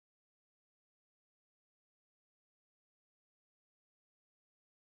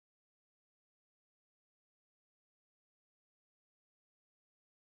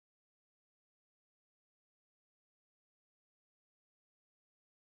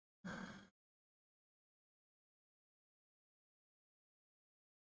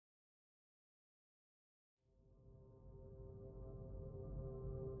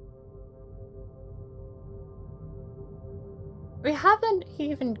 We haven't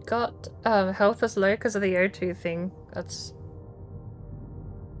even got health was low because of the O2 thing. That's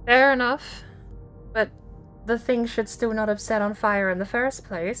fair enough. But the thing should still not have set on fire in the first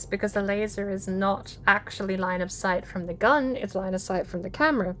place, because the laser is not actually line of sight from the gun, it's line of sight from the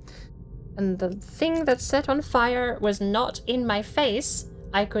camera. And the thing that set on fire was not in my face.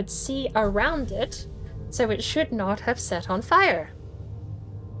 I could see around it, so it should not have set on fire.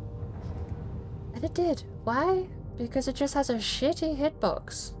 And it did. Why? Because it just has a shitty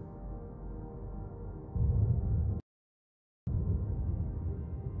hitbox.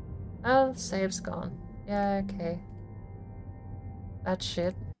 Oh, save's gone. Yeah, okay. That's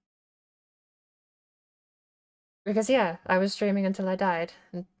shit. Because yeah, I was streaming until I died,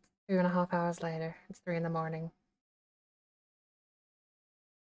 and 2.5 hours later, it's 3 in the morning.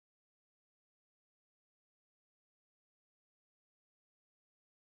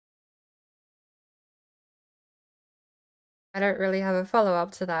 I don't really have a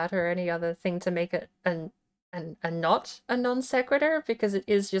follow-up to that or any other thing to make it not a non sequitur, because it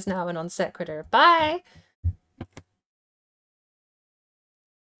is just now a non sequitur. Bye!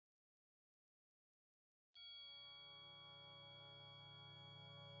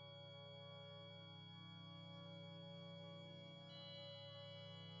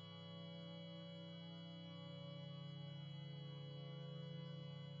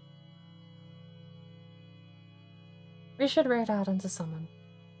 We should raid out into someone.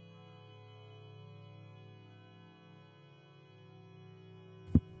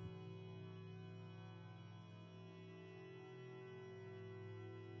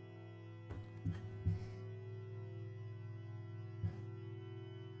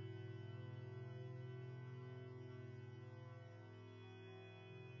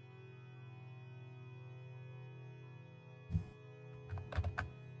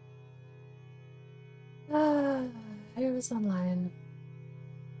 Who was online?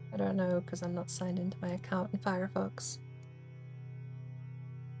 I don't know, because I'm not signed into my account in Firefox.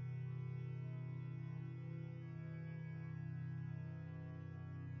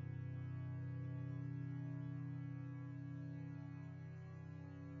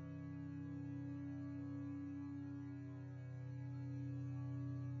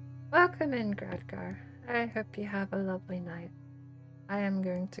 Welcome in, Gradgar. I hope you have a lovely night. I am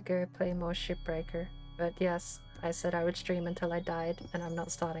going to go play more Shipbreaker, but yes, I said I would stream until I died, and I'm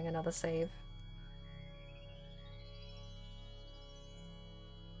not starting another save.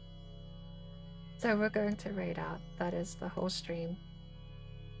 So we're going to raid out. That is the whole stream.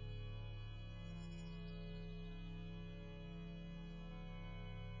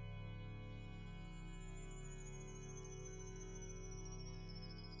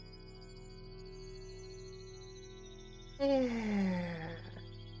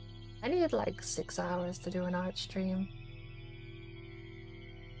 I need like 6 hours to do an art stream.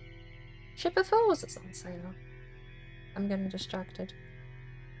 Ship of Fools is on sale. I'm getting distracted.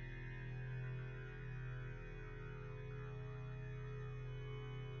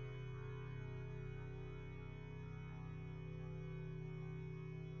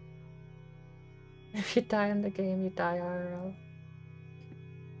 If you die in the game, you die IRL.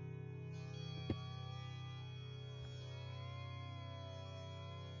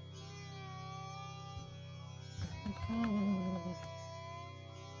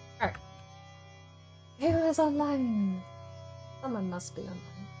 Alright. Who is online? Someone must be online.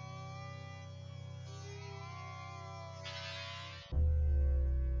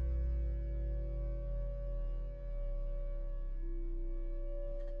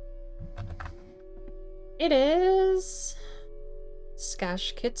 It is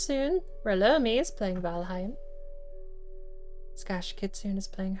Skash Kitsune. Relomi is playing Valheim. Skash Kitsune is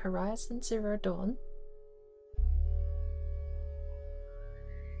playing Horizon Zero Dawn.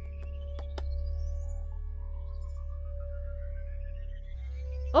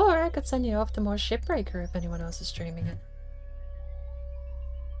 Or I could send you off to more Shipbreaker if anyone else is streaming it.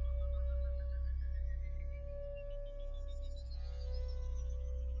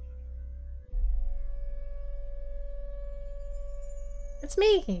 It's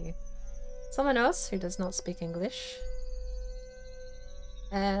me! Someone else who does not speak English.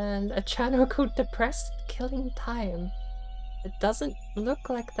 And a channel called Depressed Killing Time. It doesn't look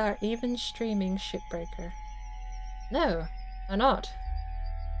like they're even streaming Shipbreaker. No, they're not.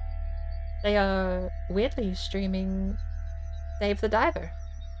 They are weirdly streaming Dave the Diver.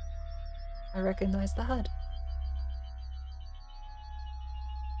 I recognize the HUD.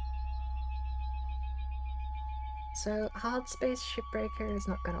 So hard space Shipbreaker is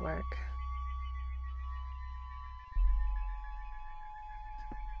not gonna work.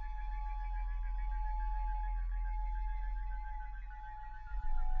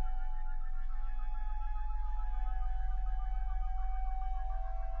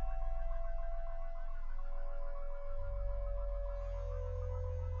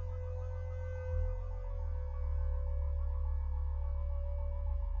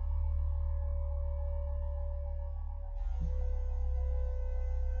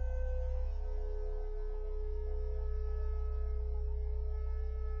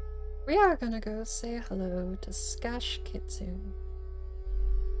 We are gonna go say hello to Skash Kitsune.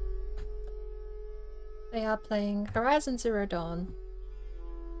 They are playing Horizon Zero Dawn.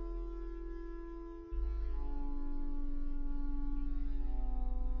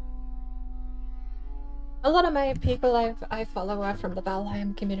 A lot of my people I follow are from the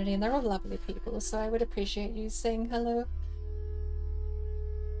Valheim community, and they're all lovely people, so I would appreciate you saying hello.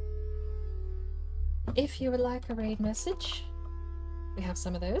 If you would like a raid message, we have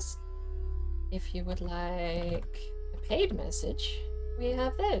some of those. If you would like a paid message, we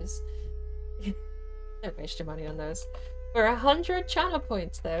have those. Don't waste your money on those. For 100 channel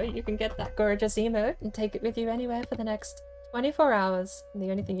points, though, you can get that gorgeous emote and take it with you anywhere for the next 24 hours. And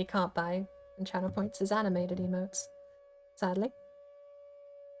the only thing you can't buy in channel points is animated emotes, sadly.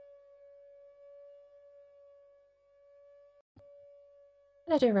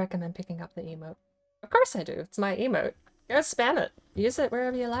 And I do recommend picking up the emote. Of course I do, it's my emote. Go spam it. Use it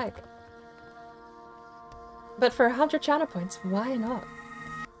wherever you like. But for 100 channel points, why not?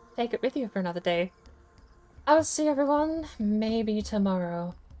 Take it with you for another day. I will see everyone maybe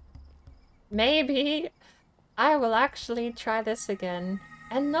tomorrow. Maybe I will actually try this again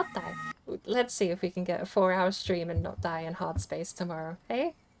and not die. Let's see if we can get a 4-hour stream and not die in hard space tomorrow.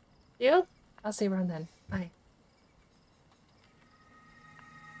 Hey? Deal? I'll see you around then. Bye.